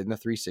Xbox did in the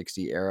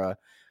 360 era.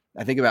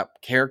 I think about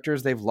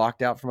characters they've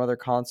locked out from other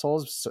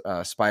consoles,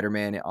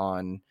 Spider-Man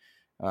on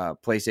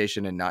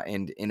PlayStation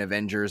and in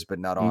Avengers, but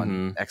not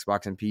on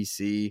Xbox and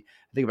PC.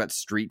 I think about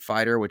Street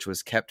Fighter, which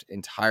was kept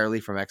entirely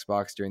from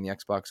Xbox during the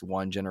Xbox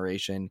One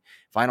generation.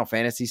 Final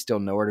Fantasy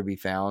still nowhere to be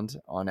found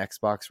on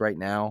Xbox right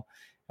now.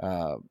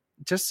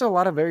 Just a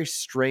lot of very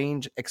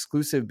strange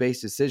exclusive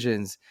based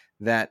decisions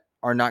that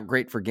are not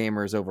great for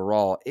gamers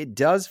overall. It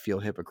does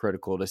feel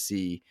hypocritical to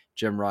see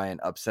Jim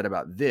Ryan upset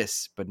about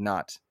this, but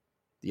not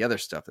the other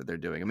stuff that they're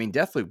doing. I mean,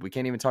 Deathloop, we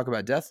can't even talk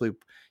about Deathloop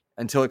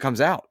until it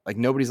comes out. Like,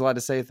 nobody's allowed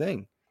to say a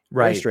thing.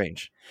 Right. Very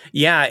strange.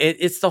 Yeah,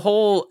 it's the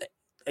whole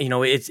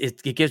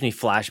it gives me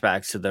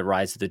flashbacks to the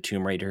Rise of the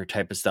Tomb Raider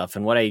type of stuff.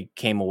 And what I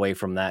came away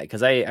from that,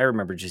 because I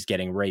remember just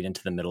getting right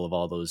into the middle of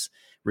all those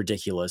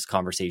ridiculous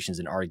conversations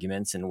and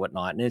arguments and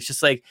whatnot. And it's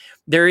just like,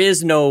 there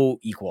is no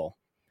equal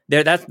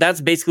there.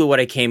 That's basically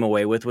what I came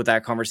away with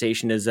that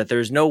conversation, is that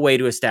there's no way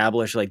to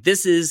establish like,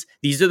 these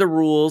are the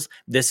rules.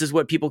 This is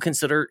what people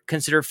consider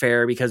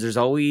fair, because there's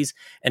always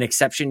an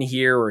exception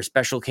here or a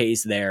special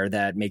case there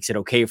that makes it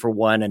okay for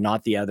one and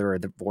not the other,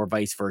 or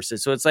vice versa.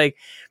 So it's like,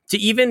 to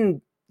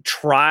even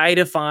try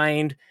to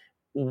find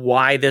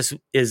why this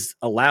is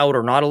allowed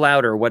or not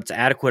allowed, or what's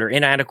adequate or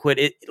inadequate,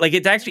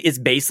 it's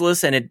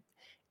baseless, and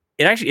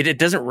it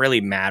doesn't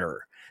really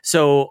matter.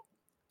 So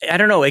I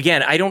don't know.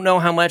 Again, I don't know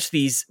how much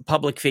these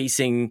public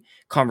facing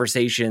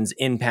conversations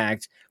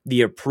impact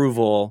the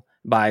approval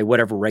by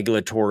whatever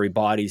regulatory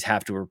bodies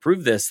have to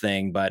approve this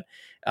thing. But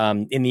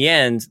in the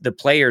end, the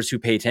players who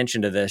pay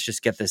attention to this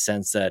just get the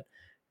sense that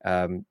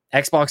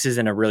Xbox is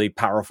in a really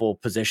powerful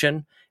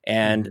position.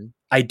 And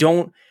I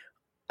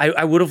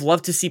would have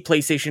loved to see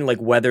PlayStation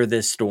like weather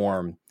this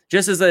storm,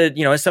 just as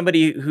as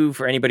somebody who,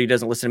 for anybody who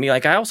doesn't listen to me,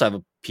 like I also have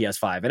a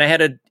PS5 and I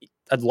had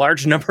a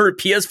large number of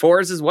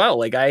PS4s as well.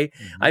 Like I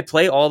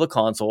play all the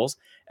consoles.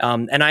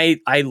 And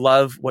I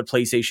love what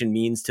PlayStation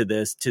means to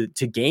this, to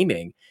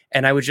gaming.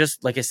 And I would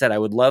just, like I said, I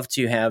would love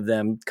to have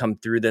them come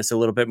through this a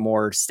little bit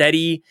more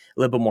steady, a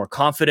little bit more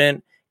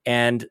confident,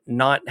 and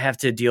not have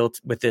to deal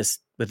with this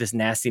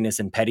nastiness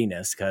and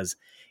pettiness, because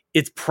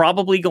it's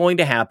probably going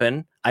to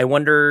happen. I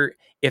wonder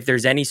if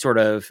there's any sort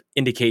of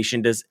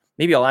indication.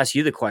 Maybe I'll ask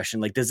you the question,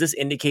 like, does this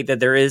indicate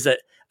that there is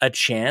a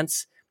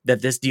chance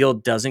that this deal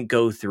doesn't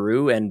go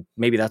through? And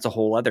maybe that's a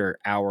whole other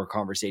hour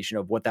conversation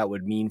of what that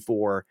would mean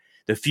for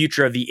the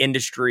future of the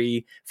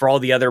industry, for all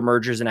the other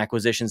mergers and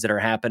acquisitions that are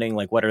happening.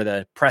 Like, what are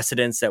the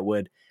precedents that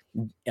would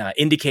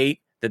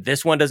indicate that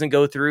this one doesn't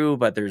go through,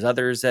 but there's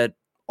others that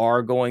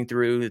are going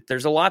through?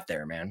 There's a lot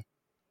there, man.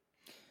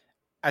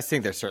 I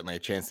think there's certainly a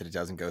chance that it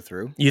doesn't go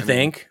through. You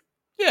think?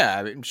 Yeah,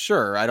 I mean,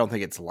 sure. I don't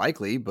think it's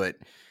likely, but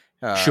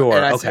sure.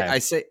 And okay. I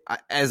say,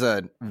 as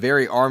a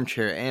very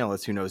armchair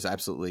analyst who knows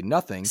absolutely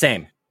nothing.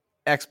 Same.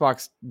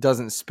 Xbox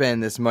doesn't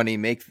spend this money,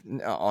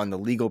 on the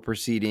legal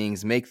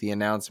proceedings, make the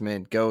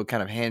announcement, go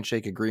kind of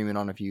handshake agreement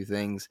on a few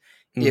things,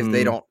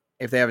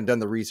 if they haven't done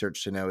the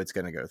research to know it's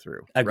going to go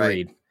through.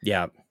 Agreed. Right?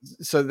 Yeah.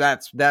 So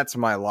that's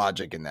my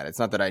logic in that. It's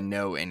not that I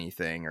know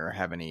anything or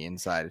have any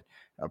inside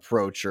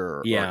approach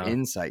or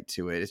insight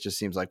to it. It just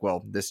seems like,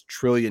 well, this $1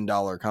 trillion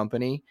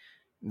company,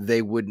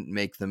 they wouldn't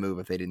make the move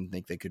if they didn't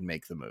think they could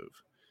make the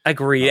move.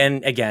 Agree.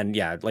 And again,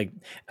 yeah, like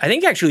I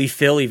think actually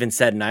Phil even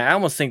said, and I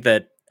almost think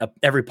that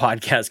every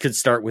podcast could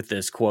start with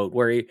this quote,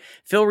 where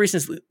Phil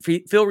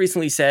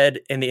recently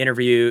said in an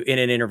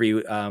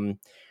interview,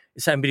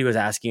 somebody was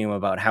asking him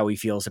about how he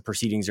feels the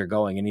proceedings are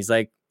going, and he's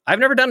like, I've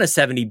never done a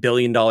 $70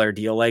 billion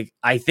deal. Like,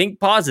 I think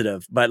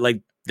positive, but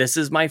like, this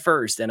is my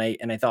first. And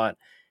I thought,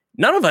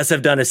 none of us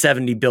have done a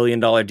 $70 billion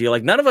deal.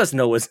 Like, none of us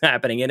know what's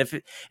happening. And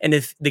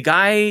if the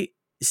guy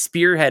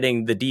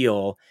spearheading the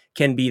deal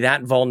can be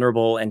that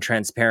vulnerable and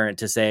transparent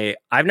to say,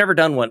 I've never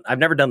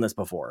done this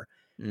before,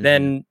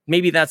 then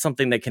maybe that's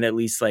something that can at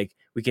least, like,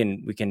 we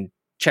can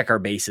check our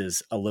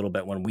bases a little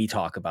bit when we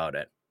talk about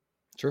it.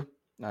 True.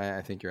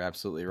 I think you're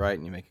absolutely right,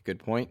 and you make a good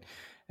point.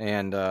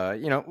 And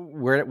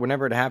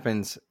whenever it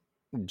happens,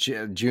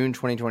 June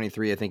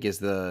 2023, I think, is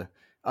the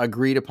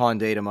agreed upon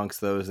date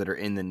amongst those that are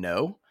in the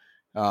know.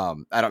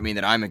 I don't mean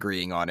that I'm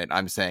agreeing on it.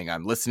 I'm saying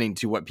I'm listening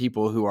to what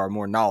people who are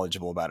more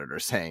knowledgeable about it are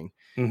saying.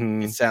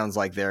 It sounds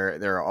like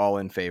they're all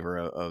in favor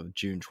of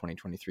June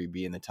 2023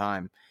 being the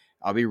time.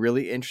 I'll be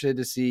really interested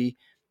to see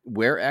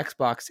where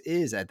Xbox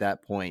is at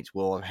that point.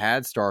 We'll have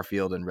had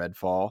Starfield and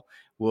Redfall.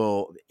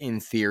 We'll, in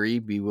theory,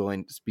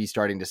 be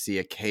starting to see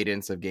a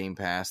cadence of Game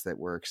Pass that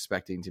we're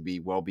expecting to be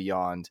well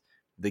beyond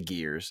the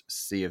Gears,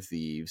 Sea of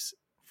Thieves,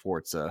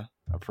 Forza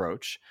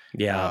approach.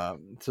 Yeah.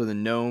 So the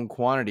known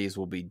quantities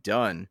will be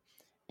done,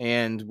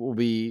 and we'll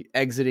be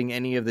exiting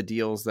any of the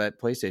deals that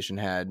PlayStation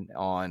had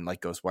on,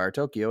 like Ghostwire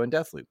Tokyo and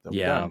Deathloop.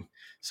 Done.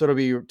 So it'll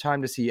be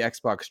time to see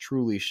Xbox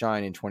truly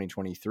shine in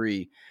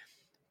 2023.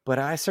 But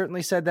I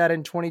certainly said that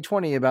in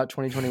 2020 about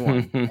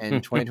 2021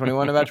 and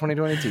 2021 about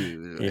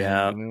 2022.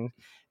 Yeah.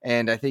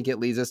 And I think it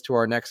leads us to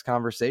our next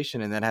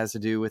conversation, and that has to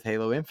do with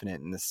Halo Infinite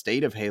and the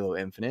state of Halo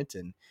Infinite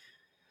and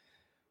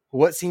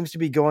what seems to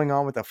be going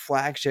on with the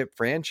flagship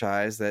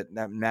franchise that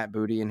Matt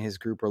Booty and his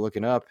group are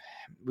looking up.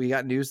 We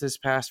got news this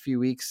past few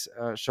weeks,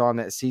 Sean,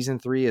 that Season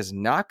 3 is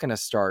not going to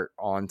start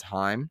on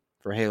time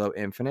for Halo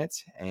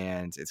Infinite,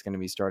 and it's going to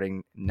be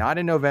starting not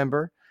in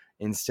November.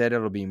 Instead,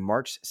 it'll be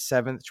March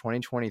 7th,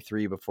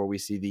 2023, before we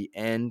see the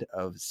end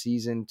of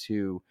Season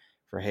 2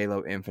 for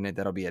Halo Infinite.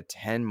 That'll be a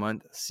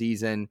 10-month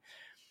season.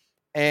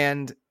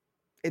 And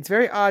it's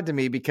very odd to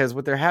me because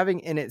what they're having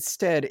in its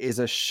stead is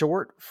a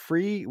short,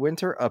 free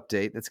winter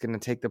update that's going to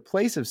take the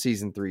place of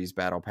Season 3's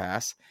Battle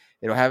Pass.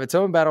 It'll have its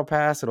own Battle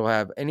Pass. It'll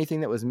have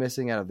anything that was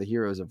missing out of the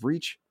Heroes of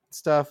Reach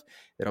stuff.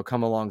 It'll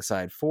come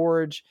alongside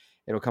Forge.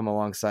 It'll come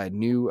alongside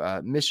new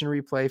mission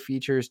replay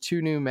features,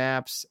 2 new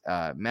maps,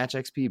 Match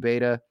XP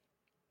beta,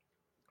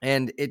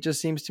 And it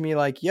just seems to me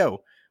like,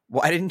 yo,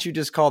 why didn't you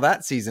just call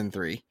that season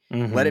 3?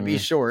 Let it be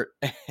short,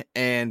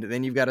 and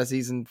then you've got a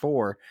season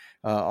 4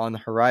 on the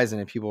horizon,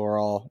 and people are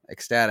all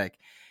ecstatic.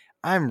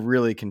 I'm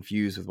really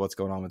confused with what's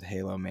going on with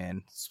Halo,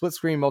 man. Split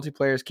screen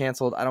multiplayer is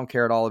canceled. I don't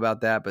care at all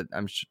about that, but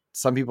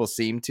some people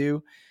seem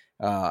to.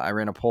 I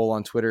ran a poll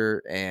on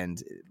Twitter,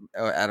 and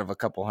out of a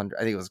couple hundred,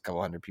 I think it was a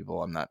couple hundred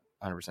people. I'm not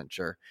 100%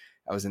 sure.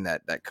 I was in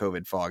that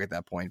COVID fog at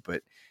that point,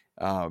 but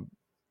about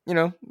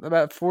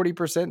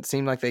 40%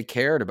 seemed like they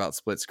cared about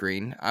split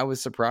screen. I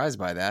was surprised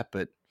by that,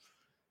 but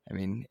I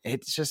mean,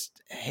 it's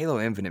just Halo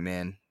Infinite,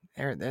 man.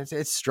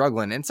 It's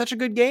struggling, and such a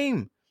good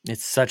game.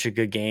 It's such a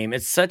good game.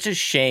 It's such a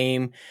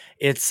shame.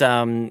 It's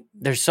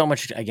there's so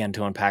much again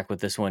to unpack with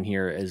this one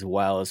here as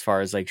well, as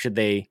far as like, should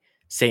they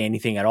say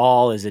anything at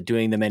all? Is it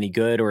doing them any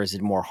good, or is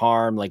it more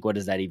harm? Like, what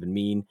does that even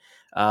mean?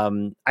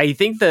 I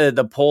think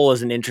the poll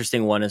is an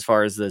interesting one as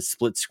far as the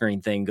split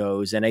screen thing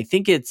goes, and I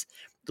think it's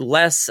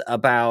less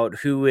about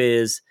who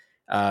is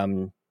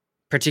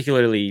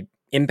particularly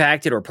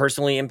impacted or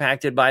personally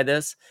impacted by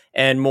this,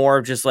 and more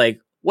of just like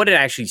what it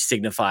actually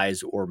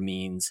signifies or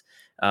means.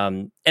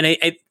 And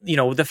I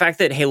the fact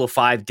that Halo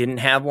 5 didn't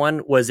have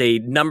one was a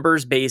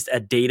numbers-based, a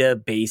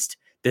data-based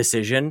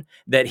decision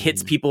that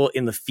hits people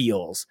in the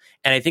feels.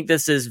 And I think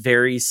this is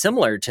very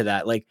similar to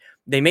that. Like,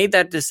 they made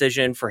that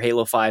decision for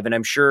Halo 5, and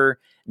I'm sure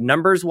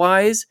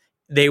numbers-wise,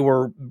 they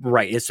were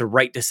right. It's the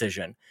right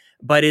decision.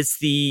 But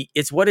it's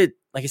what it,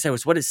 like I said,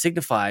 it's what it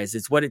signifies.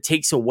 It's what it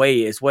takes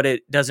away. It's what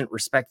it doesn't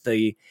respect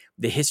the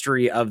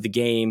history of the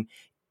game.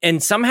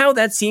 And somehow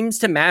that seems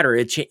to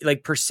matter.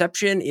 Like,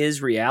 perception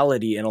is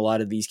reality in a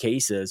lot of these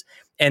cases.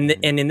 And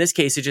in this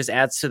case, it just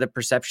adds to the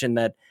perception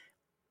that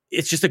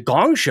it's just a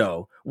gong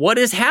show. What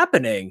is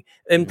happening?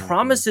 And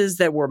promises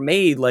that were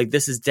made, like,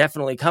 this is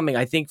definitely coming.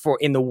 I think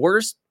in the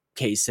worst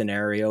case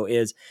scenario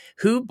is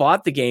who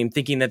bought the game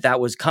thinking that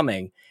was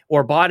coming,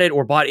 or bought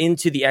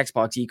into the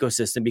Xbox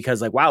ecosystem because,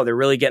 like, wow, they're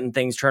really getting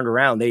things turned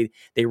around.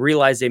 They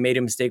realized they made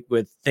a mistake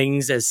with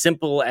things as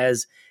simple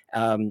as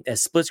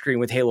split screen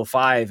with Halo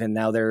 5, and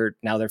now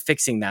they're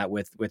fixing that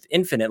with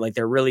Infinite. Like,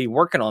 they're really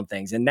working on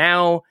things, and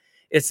now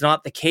it's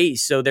not the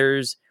case. So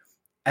there's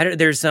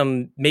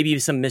some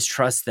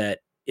mistrust that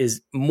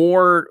is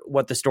more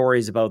what the story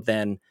is about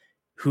than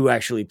who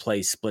actually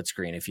plays split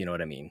screen, if you know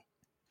what I mean.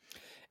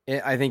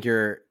 I think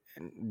you're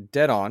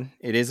dead on.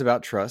 It is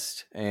about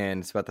trust, and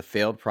it's about the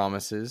failed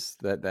promises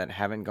that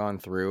haven't gone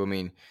through. I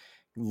mean,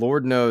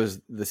 Lord knows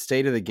the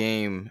state of the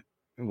game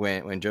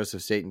when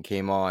Joseph Staten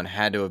came on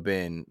had to have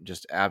been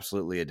just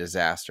absolutely a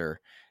disaster.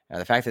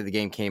 The fact that the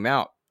game came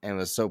out and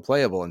was so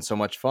playable and so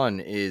much fun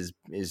is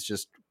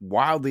just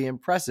wildly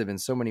impressive in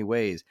so many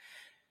ways.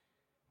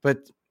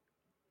 But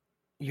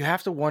you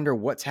have to wonder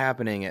what's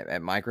happening at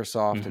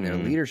Microsoft and their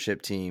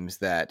leadership teams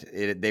that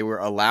they were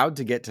allowed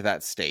to get to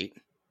that state,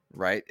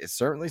 right? It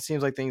certainly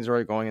seems like things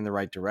are going in the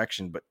right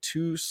direction, but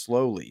too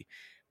slowly.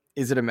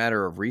 Is it a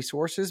matter of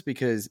resources?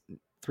 Because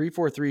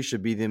 343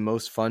 should be the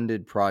most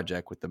funded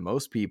project with the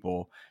most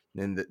people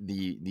and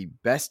the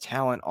best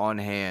talent on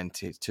hand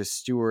to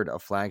steward a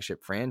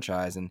flagship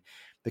franchise. And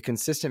the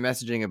consistent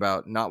messaging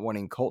about not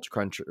wanting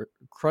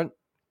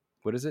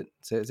what is it?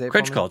 Say it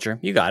Crunch culture.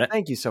 You got it.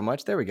 Thank you so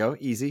much. There we go.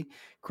 Easy.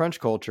 Crunch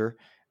culture.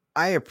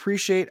 I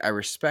appreciate, I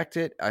respect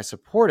it, I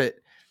support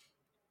it.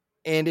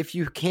 And if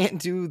you can't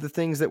do the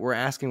things that we're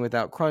asking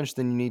without crunch,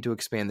 then you need to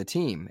expand the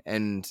team.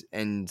 And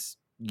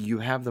you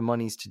have the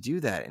monies to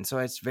do that. And so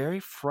it's very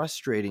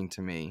frustrating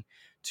to me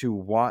to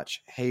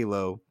watch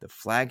Halo, the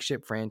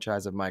flagship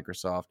franchise of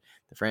Microsoft,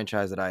 the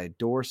franchise that I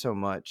adore so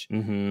much,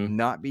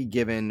 not be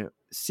given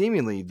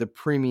seemingly the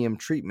premium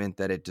treatment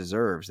that it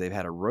deserves. They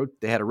had a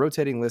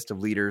rotating list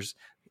of leaders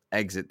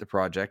exit the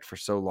project for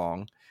so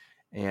long.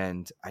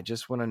 And I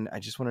just want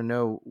to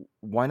know,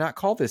 why not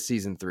call this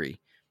season 3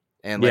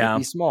 and let it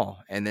be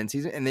small, and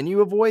then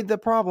you avoid the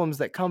problems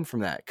that come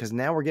from that. Cause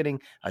now we're getting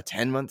a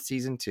 10-month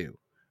season 2.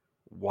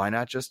 Why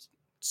not just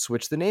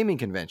switch the naming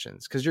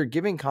conventions? Because you're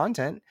giving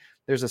content.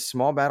 There's a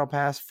small battle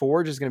pass.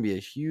 Forge is going to be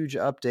a huge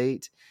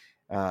update.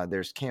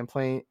 There's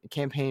campaign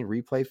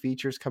replay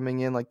features coming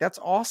in. Like, that's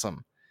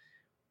awesome.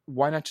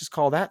 Why not just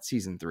call that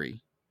season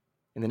 3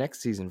 and the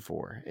next season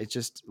 4? It's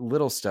just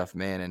little stuff,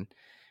 man. And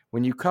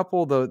when you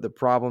couple the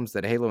problems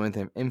that Halo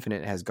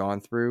Infinite has gone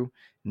through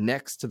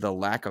next to the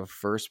lack of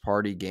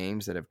first-party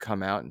games that have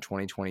come out in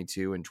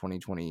 2022 and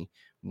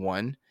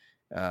 2021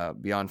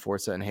 beyond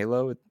Forza and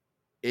Halo,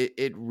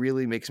 it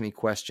really makes me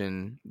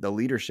question the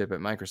leadership at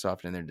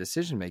Microsoft and their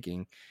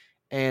decision-making.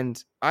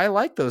 And I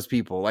like those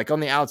people, like on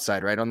the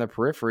outside, right? On the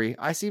periphery,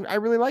 I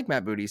really like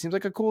Matt Booty. He seems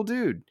like a cool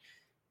dude,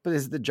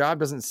 but the job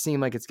doesn't seem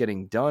like it's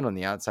getting done on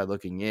the outside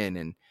looking in.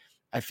 And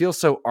I feel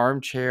so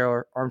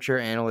armchair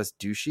analyst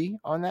douchey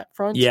on that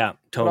front. Yeah,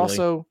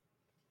 totally.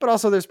 But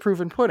also there's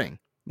proof in pudding,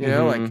 you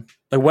know,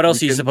 like what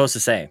else are you supposed to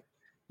say?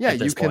 Yeah,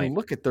 you can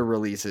look at the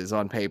releases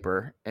on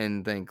paper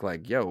and think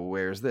like, yo,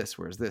 where's this?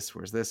 Where's this?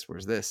 Where's this?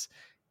 Where's this?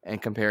 And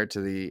compare it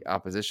to the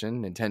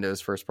opposition,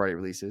 Nintendo's first-party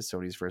releases,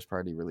 Sony's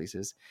first-party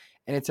releases.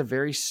 And it's a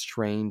very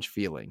strange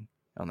feeling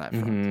on that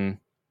front.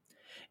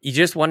 you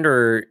just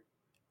wonder,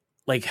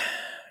 like,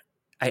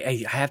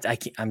 I have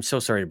to. I'm so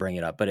sorry to bring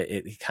it up, but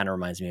it kind of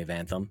reminds me of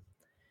Anthem.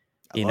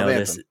 I love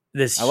Anthem.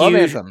 This I huge, love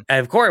Anthem.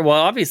 of course.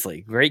 Well,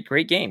 obviously,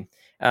 great game.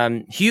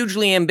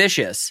 Hugely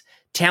ambitious,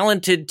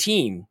 talented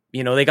team.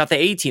 You know, they got the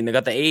A team, they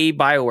got the A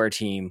BioWare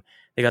team,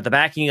 they got the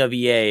backing of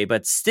EA,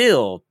 but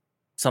still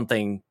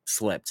something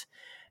slipped.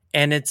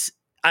 And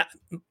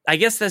I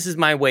guess this is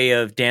my way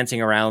of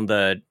dancing around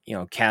the,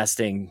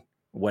 casting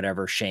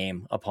whatever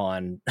shame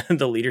upon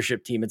the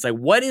leadership team. It's like,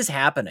 what is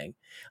happening?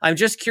 I'm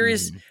just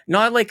curious,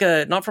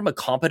 not from a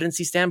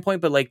competency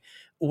standpoint, but like,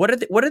 what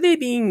are they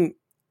being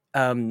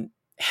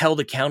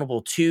held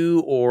accountable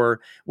to, or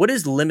what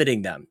is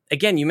limiting them?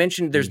 Again, you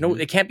mentioned there's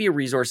it can't be a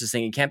resources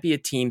thing. It can't be a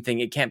team thing.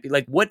 It can't be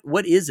like,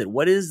 what is it?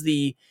 What is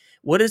the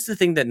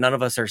thing that none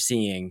of us are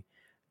seeing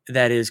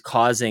that is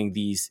causing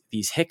these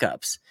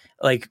hiccups?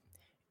 Like,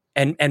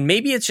 and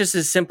maybe it's just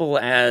as simple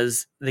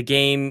as the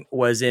game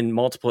was in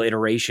multiple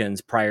iterations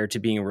prior to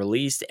being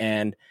released.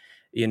 And,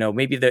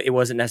 maybe it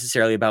wasn't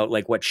necessarily about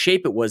like what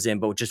shape it was in,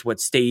 but just what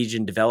stage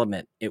in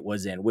development it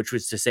was in, which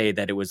was to say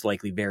that it was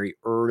likely very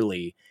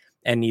early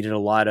and needed a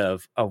lot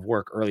of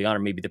work early on, or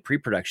maybe the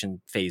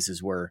pre-production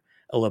phases were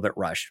a little bit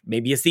rushed.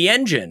 Maybe it's the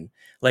engine.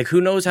 Like,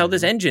 who knows how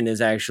this engine is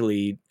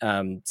actually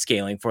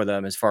scaling for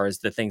them as far as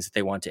the things that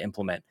they want to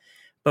implement.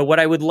 But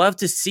what I would love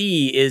to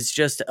see is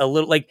just a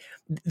little, like,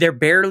 they're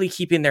barely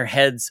keeping their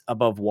heads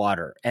above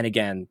water. And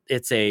again,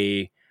 it's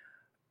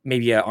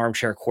maybe an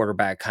armchair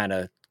quarterback kind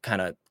of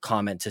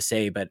comment to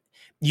say, but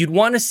you'd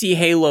want to see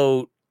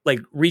Halo like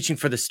reaching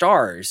for the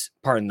stars,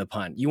 pardon the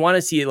pun. You want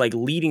to see it like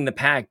leading the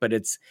pack, but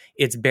it's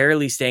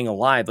barely staying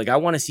alive. Like, I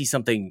want to see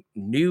something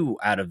new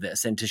out of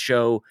this and to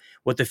show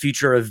what the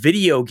future of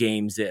video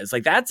games is.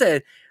 Like, that's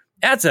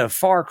a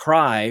far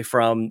cry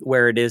from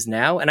where it is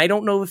now. And I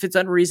don't know if it's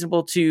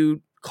unreasonable to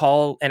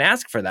call and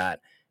ask for that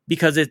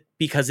because it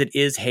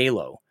is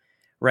Halo,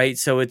 right?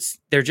 So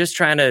they're just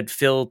trying to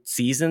fill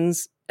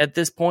seasons at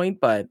this point,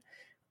 but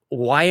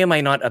why am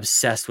I not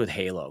obsessed with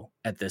Halo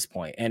at this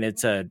point? And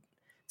it's a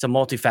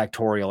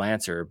multifactorial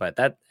answer, but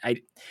that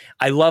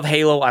I love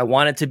Halo. I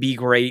want it to be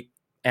great,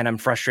 and I'm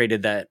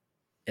frustrated that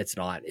it's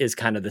not, is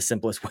kind of the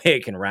simplest way I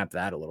can wrap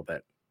that a little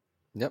bit.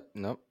 Yep.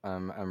 Nope.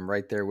 I'm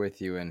right there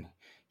with you. And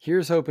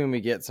here's hoping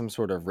we get some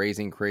sort of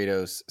Raising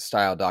Kratos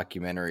style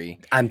documentary.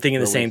 I'm thinking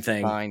the same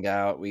thing. Find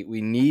out. We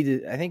need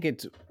it. I think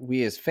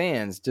we as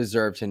fans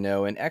deserve to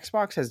know. And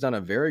Xbox has done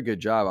a very good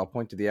job. I'll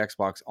point to the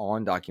Xbox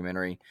On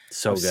documentary.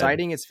 So good.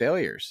 Citing its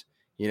failures.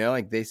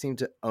 Like they seem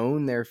to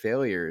own their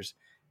failures,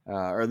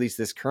 or at least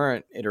this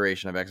current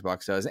iteration of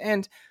Xbox does.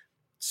 And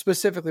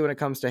specifically when it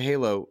comes to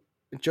Halo,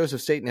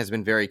 Joseph Staten has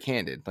been very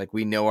candid. Like,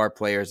 we know our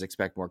players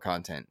expect more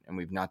content, and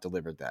we've not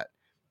delivered that.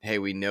 Hey,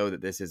 we know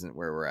that this isn't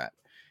where we're at.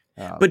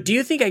 But do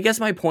you think, I guess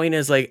my point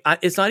is like,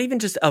 it's not even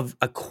just of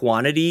a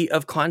quantity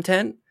of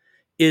content,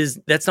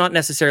 that's not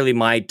necessarily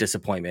my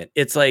disappointment.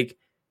 It's like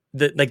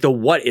the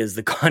what is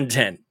the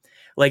content?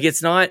 Like,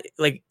 it's not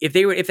like if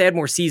they had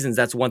more seasons,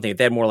 that's one thing. If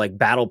they had more like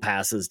battle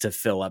passes to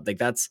fill up, like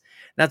that's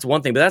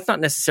one thing, but that's not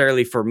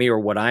necessarily for me or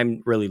what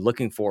I'm really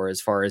looking for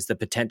as far as the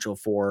potential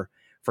for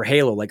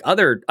Halo. Like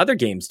other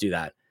games do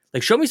that.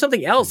 Like, show me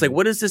something else. Like,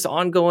 what does this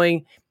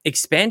ongoing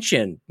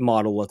expansion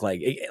model look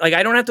like? Like,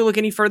 I don't have to look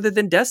any further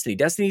than Destiny.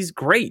 Destiny's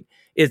great.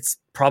 It's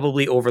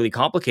probably overly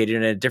complicated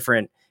and a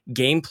different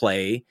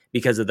gameplay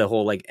because of the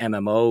whole like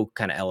MMO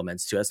kind of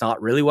elements to it. It's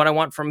not really what I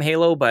want from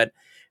Halo, but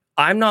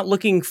I'm not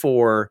looking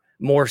for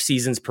more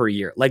seasons per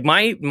year. Like,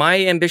 my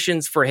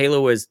ambitions for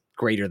Halo is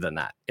greater than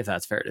that, if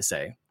that's fair to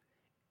say.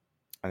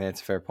 I think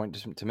that's a fair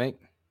point to make.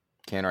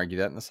 Can't argue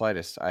that in the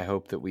slightest. I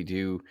hope that we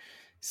do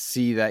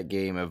see that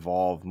game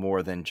evolve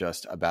more than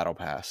just a battle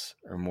pass,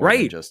 or more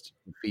than just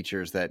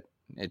features that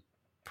it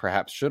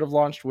perhaps should have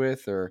launched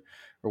with or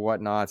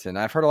whatnot. And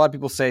I've heard a lot of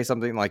people say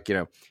something like,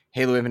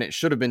 Halo Infinite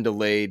should have been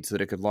delayed so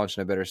that it could launch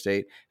in a better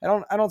state. I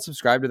don't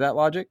subscribe to that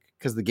logic,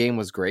 because the game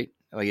was great.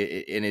 Like,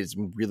 it is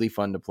really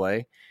fun to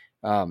play.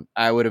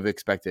 I would have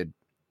expected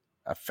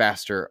a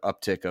faster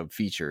uptick of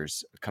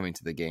features coming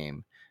to the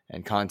game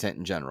and content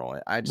in general.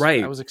 I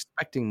was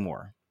expecting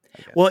more.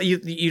 Well,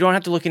 you don't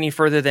have to look any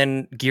further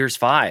than Gears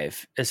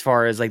 5 as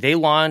far as like they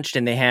launched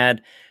and they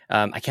had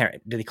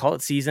did they call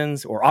it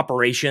seasons or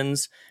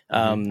operations?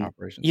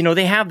 Operations.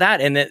 They have that,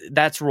 and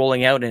that's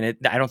rolling out, and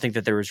I don't think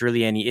that there was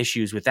really any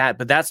issues with that.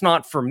 But that's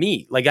not for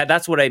me. Like,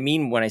 that's what I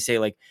mean when I say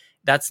like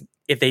that's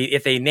if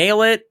they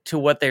nail it to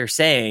what they're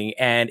saying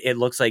and it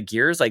looks like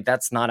Gears, like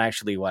that's not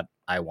actually what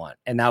I want.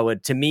 And that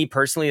would, to me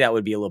personally, that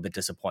would be a little bit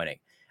disappointing.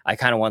 I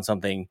kind of want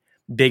something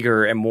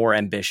bigger and more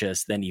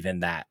ambitious than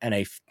even that. And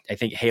I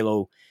think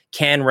Halo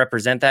can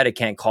represent that. It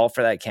can call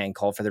for that. It can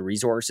call for the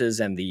resources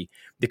and the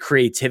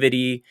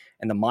creativity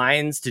and the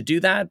minds to do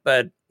that.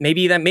 But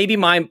maybe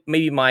my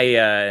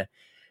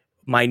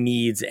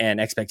needs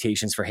and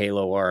expectations for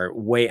Halo are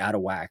way out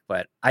of whack.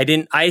 But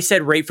I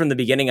said right from the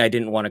beginning, I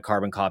didn't want a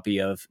carbon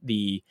copy of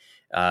the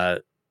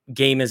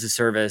games as a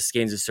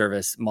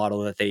service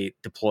model that they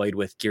deployed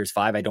with Gears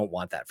 5. I don't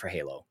want that for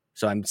Halo.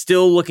 So I'm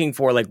still looking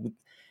for like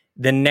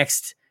the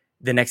next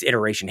the next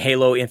iteration,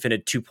 Halo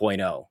Infinite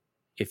 2.0,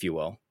 if you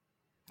will.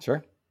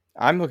 Sure.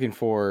 I'm looking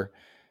for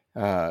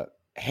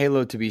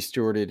Halo to be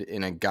stewarded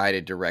in a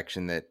guided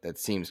direction that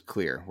seems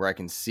clear, where I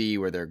can see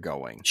where they're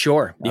going.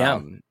 Sure.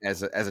 Yeah.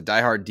 As a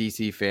diehard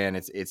DC fan,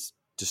 it's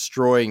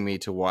destroying me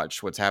to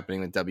watch what's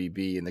happening with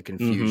WB and the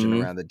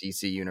confusion around the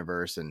DC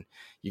universe. And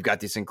you've got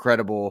this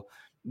incredible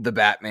the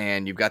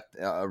Batman, you've got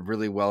a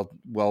really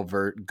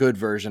good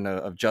version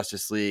of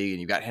Justice League,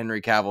 and you've got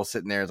Henry Cavill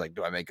sitting there. It's like,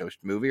 do I make a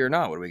movie or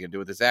not? What are we gonna do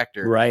with this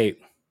actor? Right.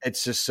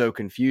 It's just so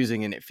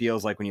confusing, and it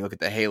feels like when you look at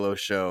the Halo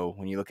show,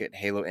 when you look at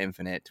Halo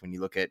Infinite, when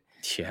you look at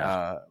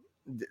the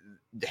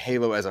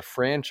Halo as a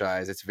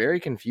franchise, it's very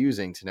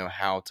confusing to know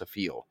how to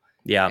feel.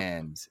 Yeah,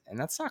 and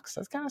that sucks.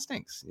 That kind of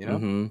stinks, you know.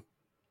 Mm-hmm.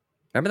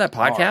 Remember that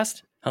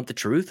podcast, Hunt the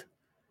Truth?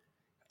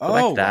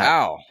 Oh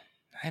wow,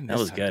 that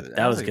was good.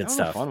 That was good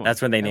stuff.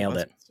 That's when they nailed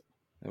it.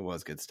 It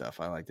was good stuff.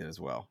 I liked it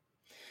as well.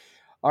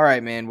 All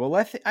right, man. Well,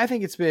 I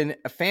think it's been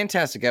a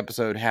fantastic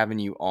episode having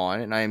you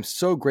on, and I am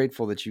so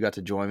grateful that you got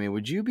to join me.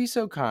 Would you be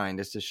so kind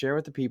as to share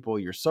with the people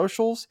your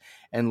socials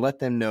and let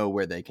them know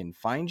where they can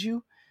find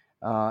you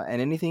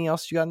and anything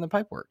else you got in the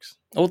pipe works?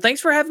 Well, thanks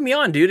for having me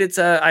on, dude. It's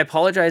I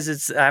apologize.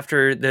 It's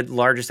after the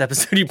largest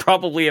episode you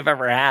probably have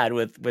ever had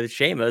with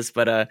Seamus,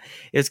 but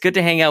it's good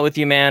to hang out with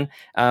you, man.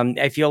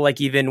 I feel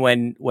like even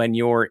when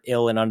you're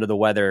ill and under the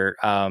weather,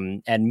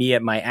 and me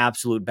at my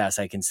absolute best,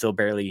 I can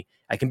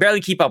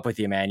barely keep up with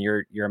you, man.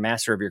 You're a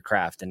master of your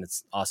craft, and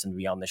it's awesome to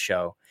be on the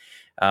show.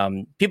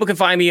 People can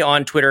find me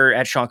on Twitter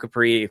at Sean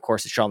Capri. Of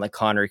course, it's Sean like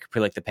Connery,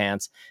 Capri like the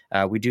pants.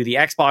 We do the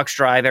Xbox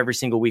Drive every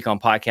single week on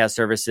podcast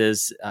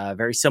services,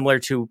 very similar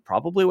to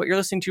probably what you're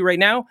listening to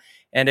right now.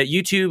 And at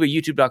YouTube, at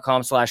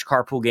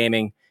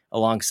youtube.com/carpoolgaming,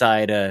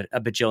 alongside a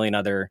bajillion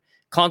other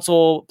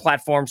console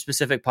platform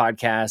specific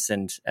podcasts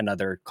and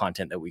other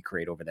content that we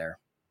create over there.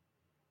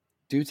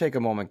 Do take a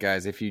moment,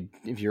 guys. If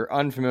you're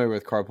unfamiliar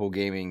with Carpool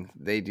Gaming,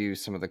 they do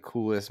some of the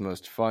coolest,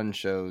 most fun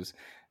shows.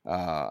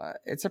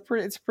 It's a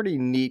pretty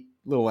neat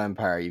little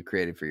empire you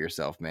created for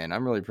yourself, man.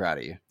 I'm really proud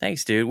of you.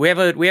 Thanks, dude. We have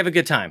a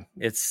good time.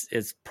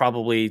 It's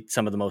probably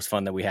some of the most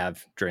fun that we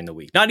have during the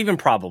week. Not even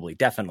probably,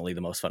 definitely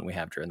the most fun we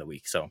have during the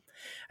week. So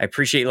I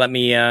appreciate you letting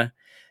me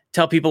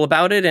tell people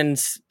about it. And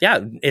yeah,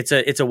 it's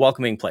a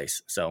welcoming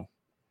place. So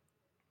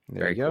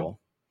very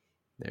cool.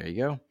 There you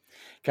go.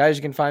 Guys,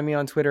 you can find me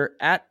on Twitter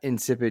at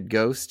Insipid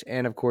Ghost.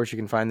 And of course, you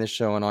can find this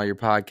show on all your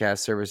podcast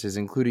services,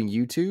 including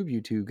YouTube,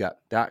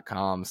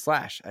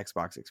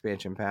 youtube.com/Xbox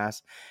Expansion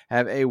Pass.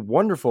 Have a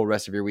wonderful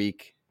rest of your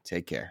week.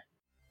 Take care.